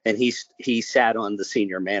 And he sat on the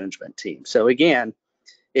senior management team. So again,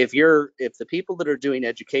 if the people that are doing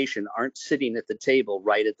education aren't sitting at the table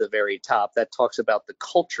right at the very top, that talks about the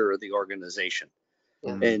culture of the organization.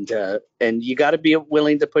 Yeah. And you got to be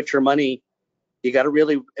willing to put your money. You got to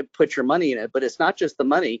really put your money in it. But it's not just the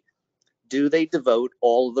money. Do they devote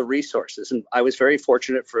all of the resources? And I was very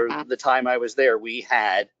fortunate for the time I was there. We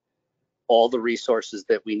had all the resources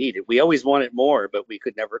that we needed. We always wanted more, but we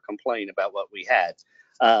could never complain about what we had.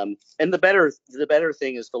 And the better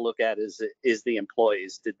thing is to look at is the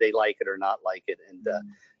employees. Did they like it or not like it? And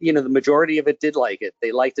the majority of it did like it.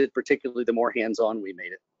 They liked it, particularly the more hands-on we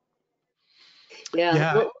made it.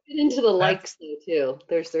 Yeah. We'll get into the likes though too.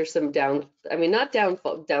 There's some not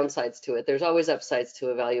downsides to it. There's always upsides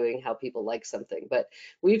to evaluating how people like something. But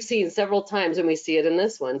we've seen several times, and we see it in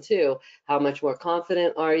this one too. How much more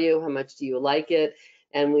confident are you? How much do you like it?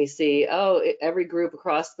 And we see, every group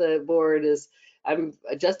across the board I'm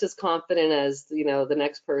just as confident as the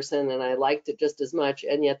next person, and I liked it just as much,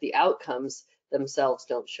 and yet the outcomes themselves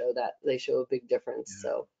don't show that. They show a big difference. Yeah.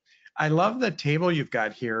 So I love the table you've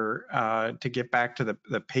got here. To get back to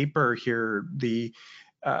the paper here,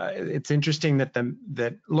 it's interesting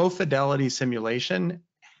that low fidelity simulation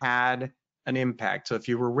had an impact. So if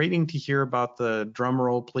you were waiting to hear about the drum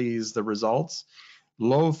roll, please, the results,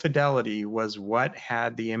 low fidelity was what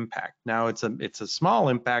had the impact. Now it's a small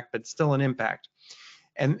impact, but still an impact.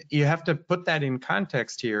 And you have to put that in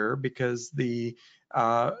context here, because the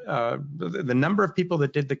number of people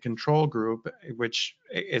that did the control group, which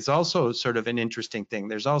is also sort of an interesting thing.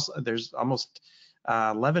 There's almost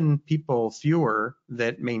 11 people fewer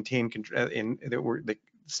that that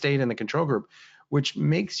stayed in the control group, which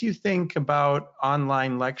makes you think about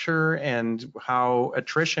online lecture and how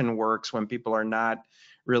attrition works when people are not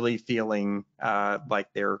really feeling like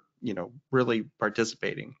they're really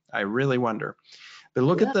participating. I really wonder. But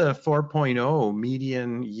look at the 4.0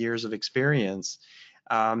 median years of experience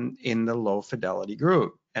in the low fidelity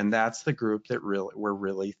group. And that's the group that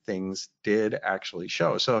where things did actually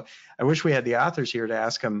show. So I wish we had the authors here to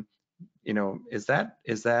ask them, is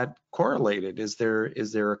that correlated? Is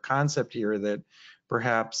there a concept here that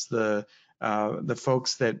perhaps the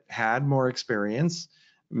folks that had more experience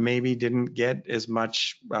maybe didn't get as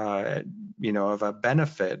much of a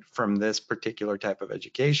benefit from this particular type of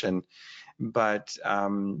education, but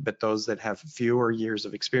those that have fewer years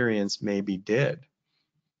of experience maybe did.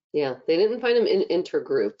 Yeah, they didn't find them in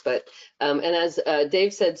intergroup, but and as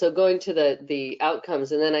Dave said, so going to the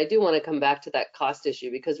outcomes, and then I do want to come back to that cost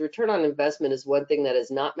issue, because return on investment is one thing that is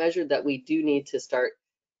not measured that we do need to start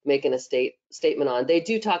making a statement on. They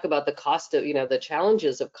do talk about the cost of, the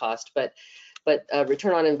challenges of cost, but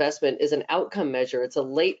return on investment is an outcome measure. It's a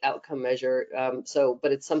late outcome measure.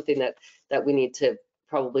 But it's something that we need to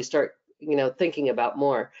probably start, thinking about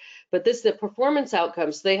more. But the performance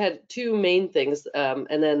outcomes, they had two main things,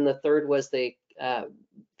 and then the third was the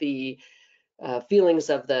feelings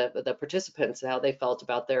of the participants, how they felt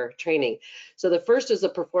about their training. So the first is the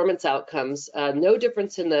performance outcomes. No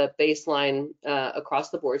difference in the baseline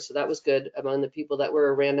across the board, so that was good among the people that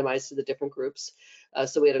were randomized to the different groups.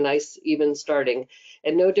 So we had a nice even starting,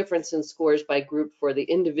 and no difference in scores by group for the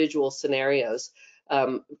individual scenarios,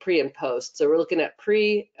 pre and post. So we're looking at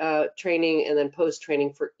pre-training and then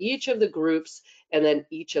post-training for each of the groups and then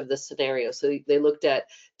each of the scenarios. So they looked at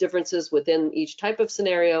differences within each type of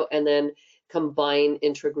scenario and then combine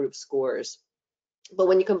intra-group scores. But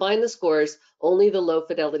when you combine the scores, only the low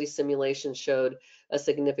fidelity simulation showed a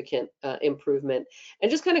significant improvement. And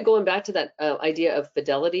just kind of going back to that idea of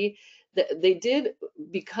fidelity, they did,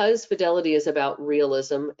 because fidelity is about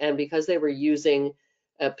realism and because they were using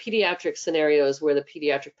pediatric scenarios where the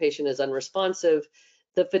pediatric patient is unresponsive,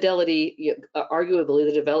 the fidelity, arguably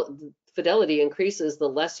the fidelity increases, the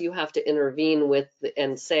less you have to intervene with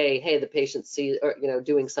and say, hey, the patient sees, or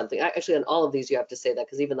doing something. Actually, on all of these you have to say that,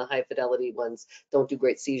 because even the high fidelity ones don't do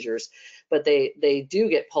great seizures, but they do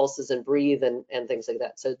get pulses and breathe and things like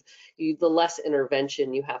that. So the less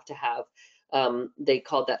intervention you have to have, they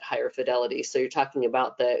called that higher fidelity. So you're talking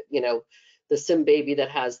about the sim baby that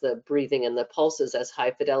has the breathing and the pulses as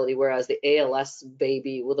high fidelity, whereas the ALS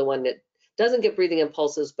baby, well, the one that doesn't get breathing and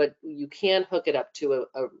pulses, but you can hook it up to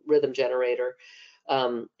a rhythm generator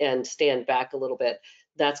and stand back a little bit.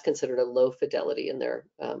 That's considered a low fidelity in their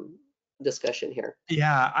discussion here.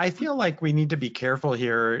 Yeah, I feel like we need to be careful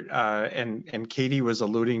here, and Katie was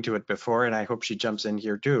alluding to it before, and I hope she jumps in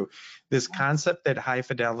here too. This concept that high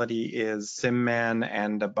fidelity is SimMan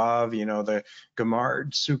and above, the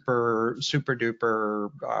Gamard super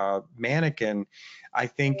duper mannequin, I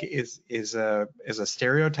think is a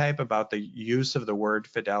stereotype about the use of the word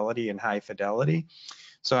fidelity and high fidelity.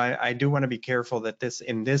 So I do want to be careful that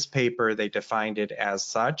in this paper they defined it as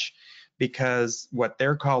such, because what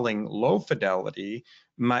they're calling low fidelity,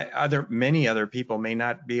 many other people may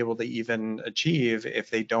not be able to even achieve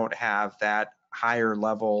if they don't have that higher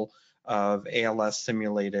level of ALS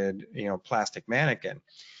simulated, plastic mannequin.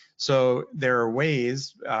 So there are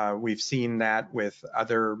ways, we've seen that with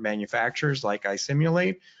other manufacturers like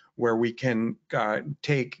iSimulate, where we can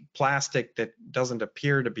take plastic that doesn't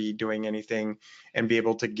appear to be doing anything and be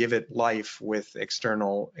able to give it life with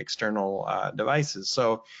external devices.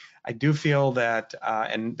 So I do feel that,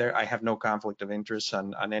 and I have no conflict of interest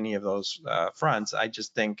on any of those fronts. I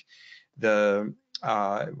just think it's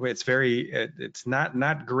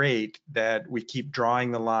not great that we keep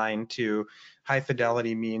drawing the line to high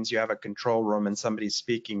fidelity means you have a control room and somebody's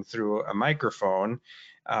speaking through a microphone.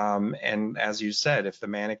 And as you said, if the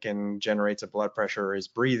mannequin generates a blood pressure or is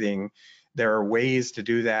breathing, there are ways to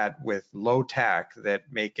do that with low tech that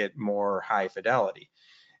make it more high fidelity.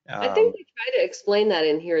 I think they try to explain that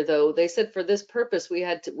in here, though. They said for this purpose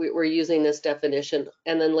we're using this definition,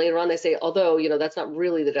 and then later on they say, although that's not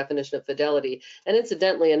really the definition of fidelity. And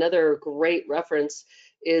incidentally, another great reference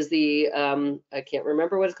is the I can't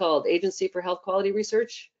remember what it's called, Agency for Health Quality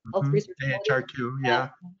Research, Health Research Quality. AHRQ, yeah.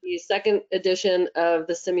 The second edition of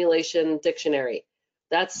the Simulation Dictionary.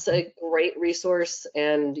 That's a great resource,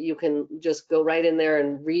 and you can just go right in there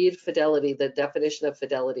and read fidelity, the definition of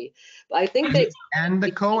fidelity. But I think and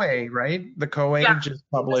the COA, right? The COA just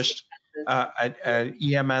published an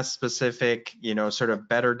EMS specific, sort of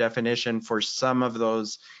better definition for some of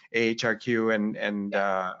those AHRQ and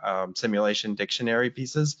simulation dictionary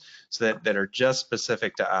pieces, so that are just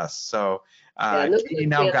specific to us. So Katie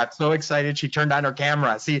now got so excited she turned on her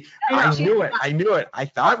camera. See, I knew it. I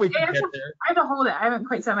thought we could get there. I have to hold it. I haven't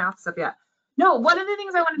quite set my mouth up yet. No, one of the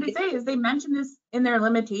things I wanted to say is they mentioned this in their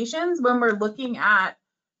limitations when we're looking at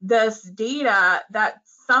this data, that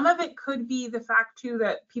some of it could be the fact too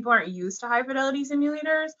that people aren't used to high fidelity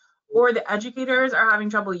simulators, or the educators are having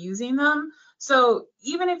trouble using them. So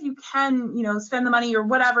even if you can, spend the money or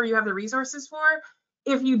whatever you have the resources for,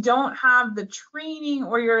 if you don't have the training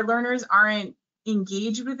or your learners aren't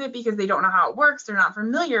engaged with it because they don't know how it works, they're not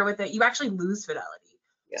familiar with it, you actually lose fidelity.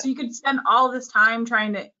 Yeah. So you could spend all this time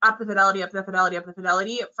trying to up the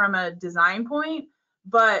fidelity from a design point,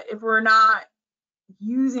 but if we're not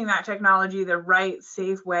using that technology the right,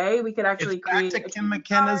 safe way, we could actually create Kim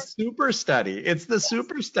McKenna's super study. It's the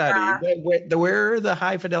super study. Yeah. Where are the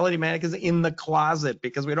high fidelity mannequins? In the closet,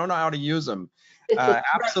 because we don't know how to use them.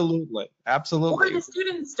 Absolutely. Absolutely. Or the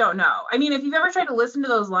students don't know. I mean, if you've ever tried to listen to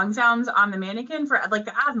those lung sounds on the mannequin for like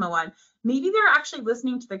the asthma one, maybe they're actually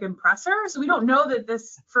listening to the compressor. So we don't know that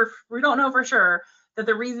we don't know for sure that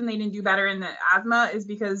the reason they didn't do better in the asthma is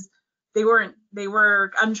because they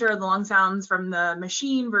were unsure of the lung sounds from the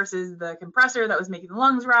machine versus the compressor that was making the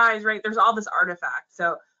lungs rise, right? There's all this artifact.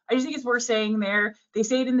 So I just think it's worth saying there. They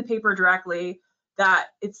say it in the paper directly that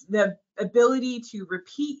it's the ability to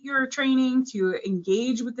repeat your training, to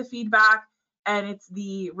engage with the feedback, and it's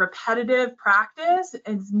the repetitive practice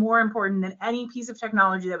is more important than any piece of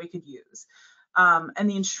technology that we could use. And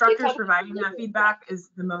the instructors providing that feedback is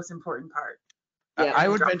the most important part. Yeah, I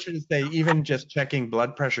would venture to say even just checking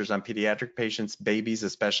blood pressures on pediatric patients, babies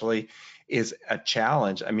especially, is a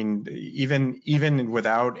challenge. I mean, even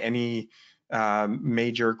without any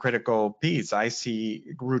major critical piece, I see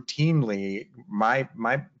routinely my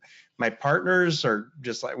partners are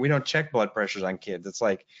just like, we don't check blood pressures on kids. It's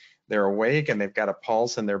like they're awake and they've got a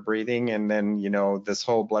pulse and they're breathing, and then this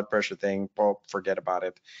whole blood pressure thing, well, forget about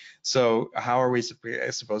it. So how are we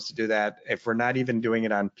supposed to do that if we're not even doing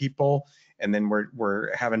it on people? And then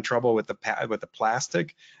we're having trouble with the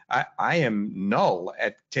plastic. I am null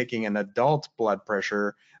at taking an adult blood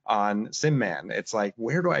pressure on SimMan. It's like,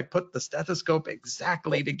 where do I put the stethoscope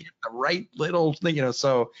exactly to get the right little thing,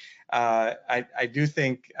 so I do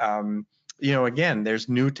think, again, there's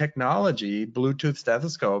new technology. Bluetooth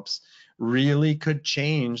stethoscopes really could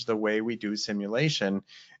change the way we do simulation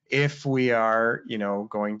if we are,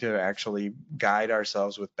 going to actually guide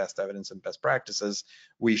ourselves with best evidence and best practices.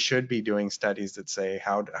 We should be doing studies that say,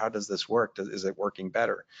 how does this work? Is it working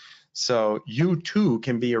better? So you too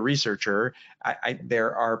can be a researcher.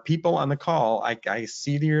 There are people on the call. I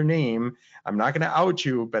see your name. I'm not going to out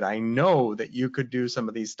you, but I know that you could do some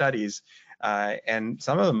of these studies, and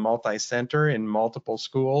some of them multi-center in multiple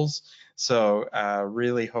schools. So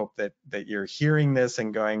really hope that you're hearing this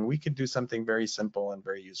and going, we could do something very simple and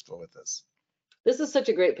very useful with this. This is such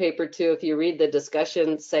a great paper too. If you read the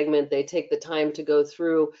discussion segment, they take the time to go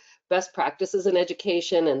through best practices in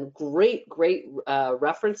education and great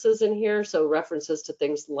references in here. So references to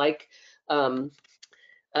things like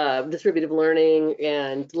distributive learning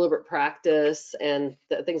and deliberate practice and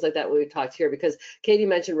things like that we've talked here, because Katie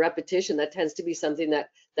mentioned repetition. That tends to be something that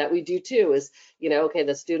we do too, is, okay,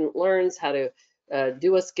 the student learns how to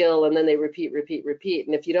do a skill and then they repeat.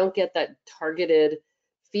 And if you don't get that targeted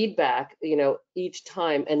feedback, each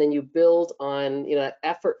time, and then you build on, that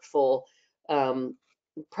effortful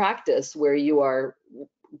practice where you're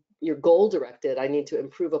goal directed, I need to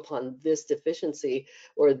improve upon this deficiency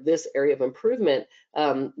or this area of improvement,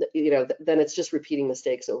 then it's just repeating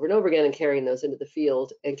mistakes over and over again and carrying those into the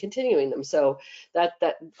field and continuing them. So that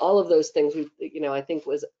all of those things, I think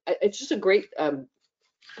it's just a great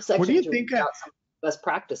section. What do you think about some best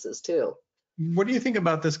practices too? What do you think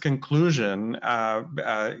about this conclusion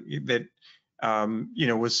that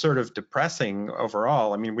was sort of depressing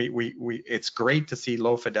overall? I mean, it's great to see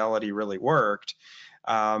low fidelity really worked.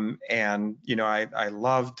 And, I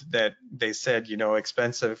loved that they said,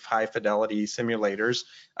 expensive high fidelity simulators,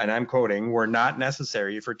 and I'm quoting, were not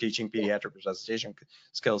necessary for teaching pediatric resuscitation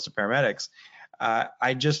skills to paramedics.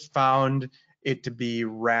 I just found it to be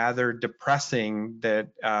rather depressing that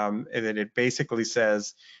it basically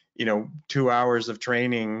says, 2 hours of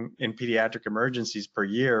training in pediatric emergencies per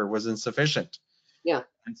year was insufficient. Yeah.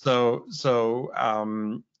 And so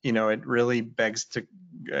it really begs to,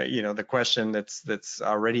 the question that's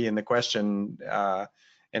already in the question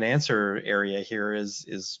and answer area here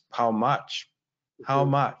is how much? How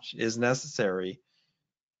much is necessary?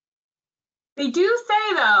 They do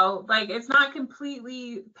say though, like, it's not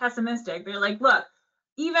completely pessimistic. They're like, look,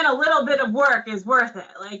 even a little bit of work is worth it.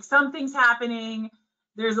 Like, something's happening.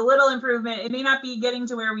 There's a little improvement. It may not be getting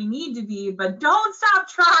to where we need to be, but don't stop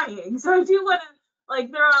trying. So I do want to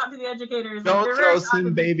throw out to the educators. Don't throw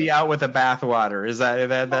some baby out with the bathwater. Is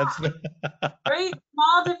that's right?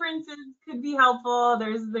 Small differences could be helpful.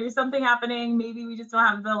 There's something happening. Maybe we just don't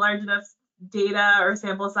have the large enough data or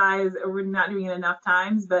sample size, or we're not doing it enough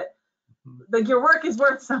times, but your work is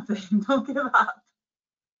worth something. Don't give up.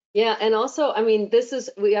 Yeah, and also,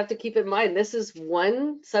 we have to keep in mind, this is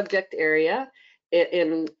one subject area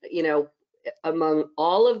in among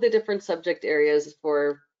all of the different subject areas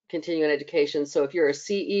for continuing education. So if you're a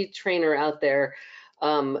CE trainer out there,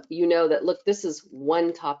 that, look, this is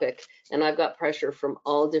one topic, and I've got pressure from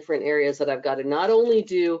all different areas that I've got to not only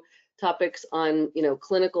do topics on,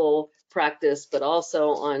 clinical practice, but also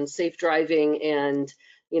on safe driving and,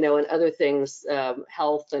 and other things,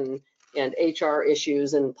 health and HR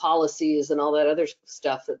issues and policies and all that other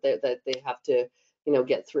stuff that they have to,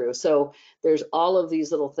 get through. So there's all of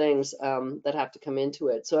these little things that have to come into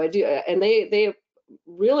it. So I do, and they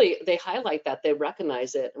really, they highlight that, they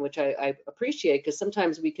recognize it, which I appreciate, because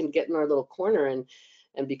sometimes we can get in our little corner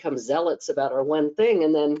and become zealots about our one thing,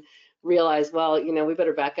 and then realize, well, we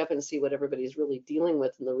better back up and see what everybody's really dealing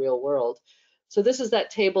with in the real world. So this is that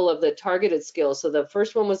table of the targeted skills. So the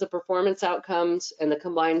first one was the performance outcomes, and the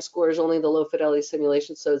combined scores only the low fidelity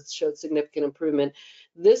simulation, so it showed significant improvement.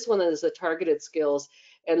 This one is the targeted skills,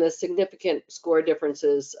 and the significant score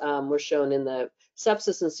differences were shown in the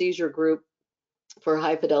sepsis and seizure group for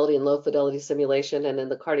high fidelity and low fidelity simulation, and in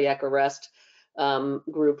the cardiac arrest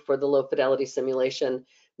group for the low fidelity simulation.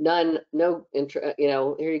 Here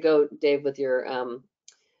you go, Dave, with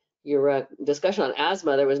your discussion on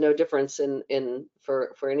asthma. There was no difference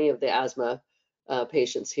for any of the asthma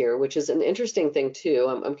patients here, which is an interesting thing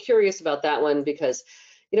too. I'm curious about that one, because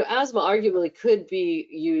asthma arguably could be,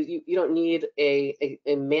 you don't need a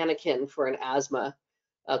mannequin for an asthma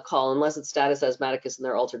call unless it's status asthmaticus and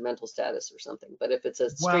their altered mental status or something. But if it's a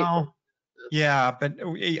straight, yeah, but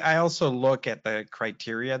I also look at the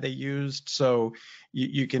criteria they used. So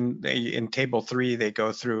you can, in table 3, they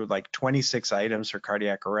go through like 26 items for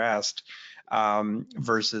cardiac arrest.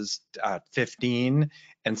 versus 15,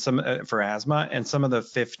 and some for asthma. And some of the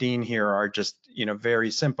 15 here are just,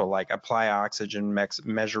 very simple, like apply oxygen,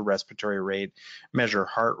 measure respiratory rate, measure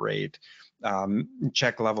heart rate,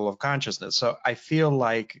 check level of consciousness. So I feel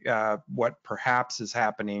like what perhaps is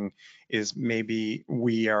happening is maybe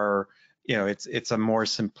we are, it's a more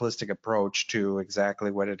simplistic approach to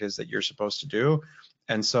exactly what it is that you're supposed to do.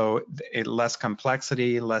 And so less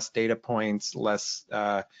complexity, less data points, less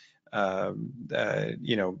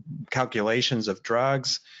calculations of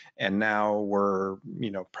drugs, and now we're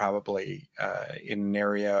probably in an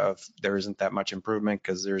area of there isn't that much improvement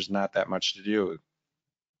because there's not that much to do.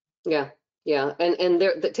 Yeah, and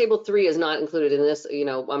the table 3 is not included in this. I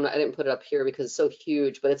didn't put it up here because it's so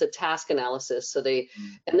huge, but it's a task analysis. So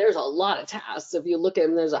and there's a lot of tasks. If you look at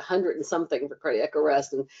them, there's 100 and something for cardiac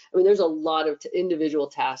arrest, and I mean there's a lot of individual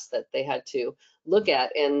tasks that they had to look at.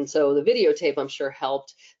 And so the videotape, I'm sure,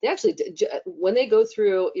 helped. They actually when they go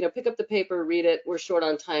through, pick up the paper, read it. We're short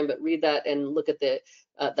on time, but read that and look at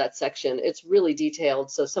that section. It's really detailed.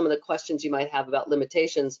 So some of the questions you might have about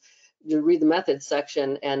limitations, you read the methods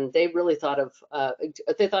section, and they really thought of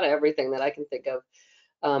everything that I can think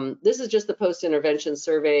of. This is just the post-intervention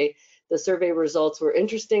survey. The survey results were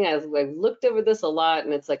interesting. I've looked over this a lot,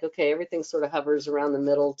 and it's like, okay, everything sort of hovers around the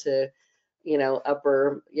middle to,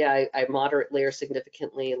 upper. Yeah, I moderately or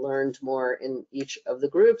significantly learned more in each of the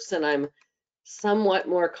groups, and I'm somewhat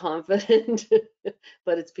more confident,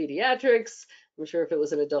 but it's pediatrics. I'm sure if it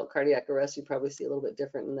was an adult cardiac arrest, you'd probably see a little bit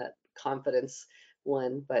different in that confidence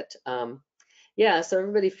one, but yeah, so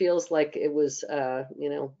everybody feels like it was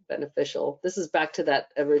beneficial. This is back to that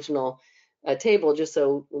original table, just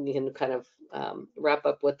so we can kind of wrap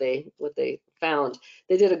up what they found.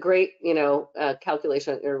 They did a great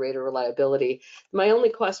calculation on inter-rater reliability. My only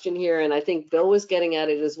question here, and I think Bill was getting at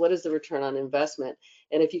it, is what is the return on investment?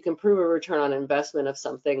 And if you can prove a return on investment of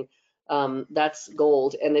something, that's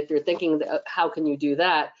gold. And if you're thinking how can you do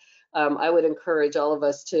that, I would encourage all of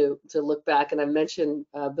us to look back, and I mentioned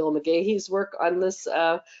Bill McGahee's work on this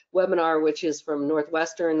webinar, which is from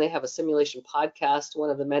Northwestern. They have a simulation podcast, one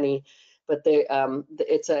of the many, but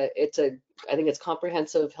it's I think it's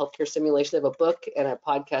comprehensive healthcare simulation. They have a book and a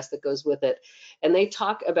podcast that goes with it, and they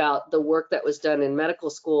talk about the work that was done in medical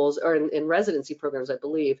schools or in residency programs, I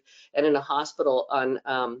believe, and in a hospital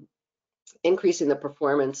on increasing the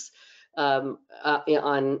performance on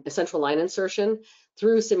central line insertion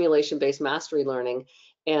through simulation-based mastery learning.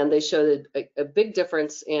 And they showed a big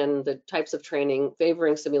difference in the types of training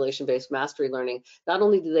favoring simulation-based mastery learning. Not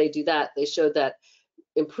only did they do that, they showed that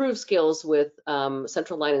improved skills with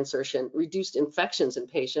central line insertion reduced infections in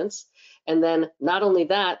patients. And then not only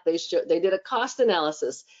that, they did a cost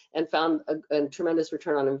analysis and found a tremendous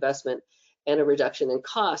return on investment and a reduction in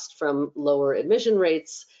cost from lower admission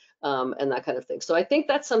rates and that kind of thing. So I think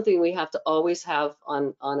that's something we have to always have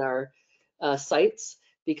on our sites,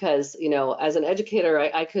 because as an educator,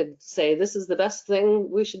 I could say this is the best thing,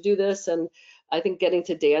 we should do this. And I think getting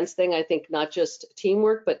to Dan's thing, I think not just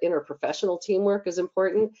teamwork, but interprofessional teamwork is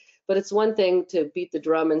important. But it's one thing to beat the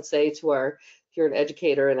drum and say to if you're an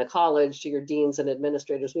educator in a college, to your deans and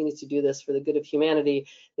administrators, we need to do this for the good of humanity.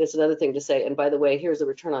 It's another thing to say, and by the way, here's the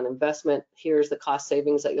return on investment. Here's the cost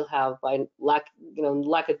savings that you'll have by lack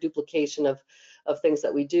of duplication of things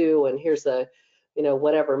that we do. And here's the,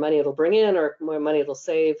 whatever money it'll bring in or more money it'll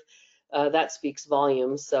save. That speaks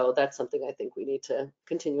volumes. So that's something I think we need to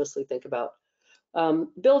continuously think about.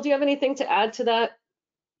 Bill, do you have anything to add to that?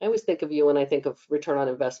 I always think of you when I think of return on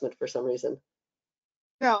investment for some reason.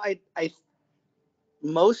 No,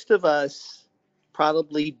 most of us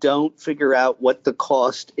probably don't figure out what the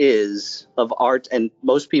cost is of art, and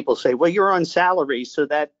most people say, well, you're on salary, so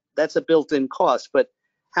that's a built-in cost. But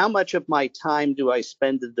how much of my time do I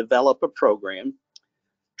spend to develop a program,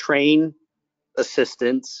 train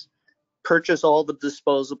assistants, purchase all the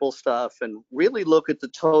disposable stuff, and really look at the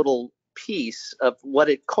total piece of what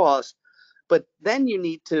it costs? But then you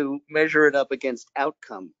need to measure it up against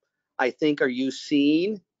outcome. I think, are you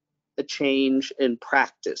seeing a change in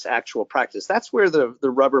practice, actual practice? That's where the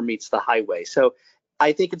rubber meets the highway. So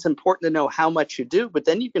I think it's important to know how much you do, but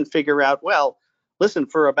then you can figure out, well, listen,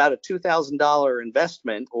 for about a $2,000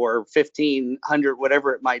 investment or $1,500,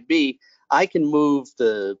 whatever it might be, I can move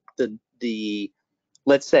the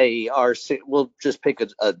let's say we'll just pick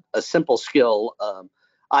a simple skill,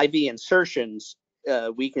 IV insertions.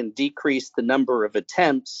 We can decrease the number of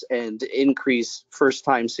attempts and increase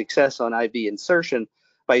first-time success on IV insertion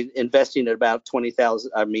by investing at about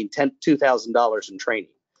 $2,000 in training.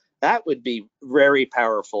 That would be very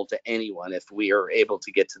powerful to anyone if we are able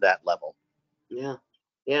to get to that level. Yeah,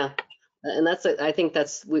 yeah. And I think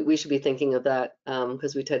we should be thinking of that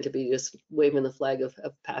because we tend to be just waving the flag of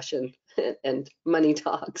passion and money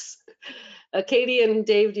talks. Katie and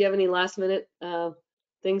Dave, do you have any last minute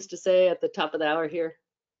things to say at the top of the hour here?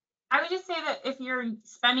 I would just say that if you're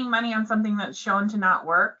spending money on something that's shown to not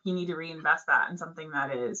work, you need to reinvest that in something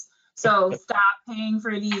that is. So stop paying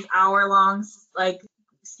for these hour-long like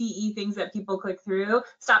CE things that people click through.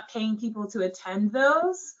 Stop paying people to attend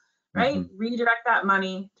those, right? Mm-hmm. Redirect that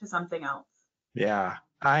money to something else. Yeah,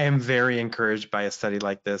 I am very encouraged by a study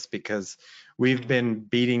like this because we've been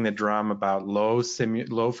beating the drum about low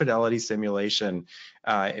fidelity simulation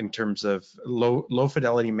in terms of low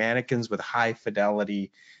fidelity mannequins with high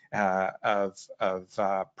fidelity of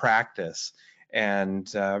practice, and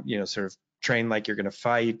sort of train like you're going to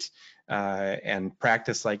fight and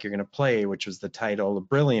practice like you're going to play, which was the title, the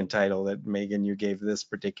brilliant title that Megan, you gave this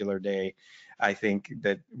particular day. I think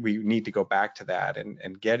that we need to go back to that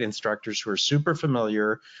and get instructors who are super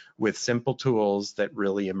familiar with simple tools that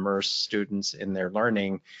really immerse students in their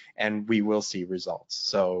learning, and we will see results.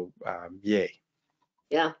 So yay.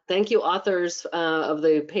 Yeah, thank you, authors of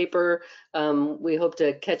the paper. We hope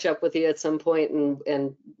to catch up with you at some point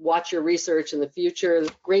and watch your research in the future.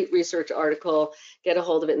 Great research article. Get a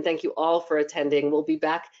hold of it, and thank you all for attending. We'll be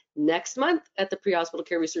back next month at the Pre-Hospital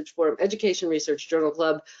Care Research Forum Education Research Journal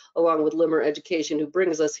Club, along with Limmer Education, who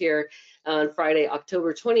brings us here on Friday,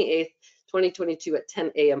 October 28th, 2022 at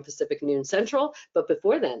 10 a.m. Pacific, noon Central. But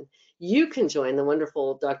before then, you can join the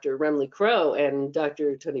wonderful Dr. Remley Crow and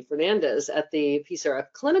Dr. Tony Fernandez at the PCRF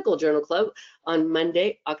Clinical Journal Club on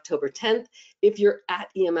Monday, October 10th. If you're at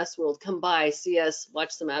EMS World, come by, see us, watch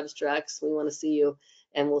some abstracts. We want to see you,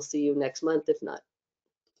 and we'll see you next month, if not.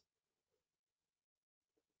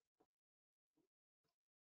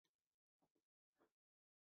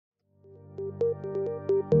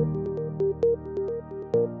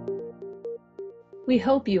 We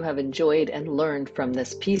hope you have enjoyed and learned from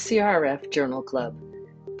this PCRF Journal Club.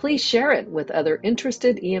 Please share it with other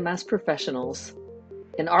interested EMS professionals.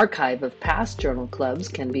 An archive of past journal clubs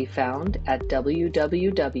can be found at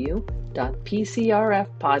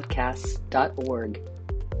www.pcrfpodcasts.org.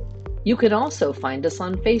 You can also find us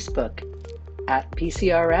on Facebook at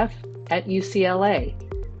PCRF at UCLA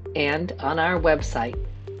and on our website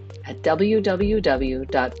at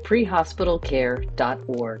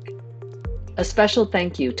www.prehospitalcare.org. A special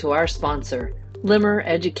thank you to our sponsor, Limmer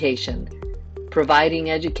Education,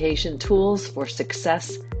 providing education tools for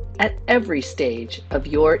success at every stage of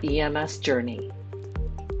your EMS journey.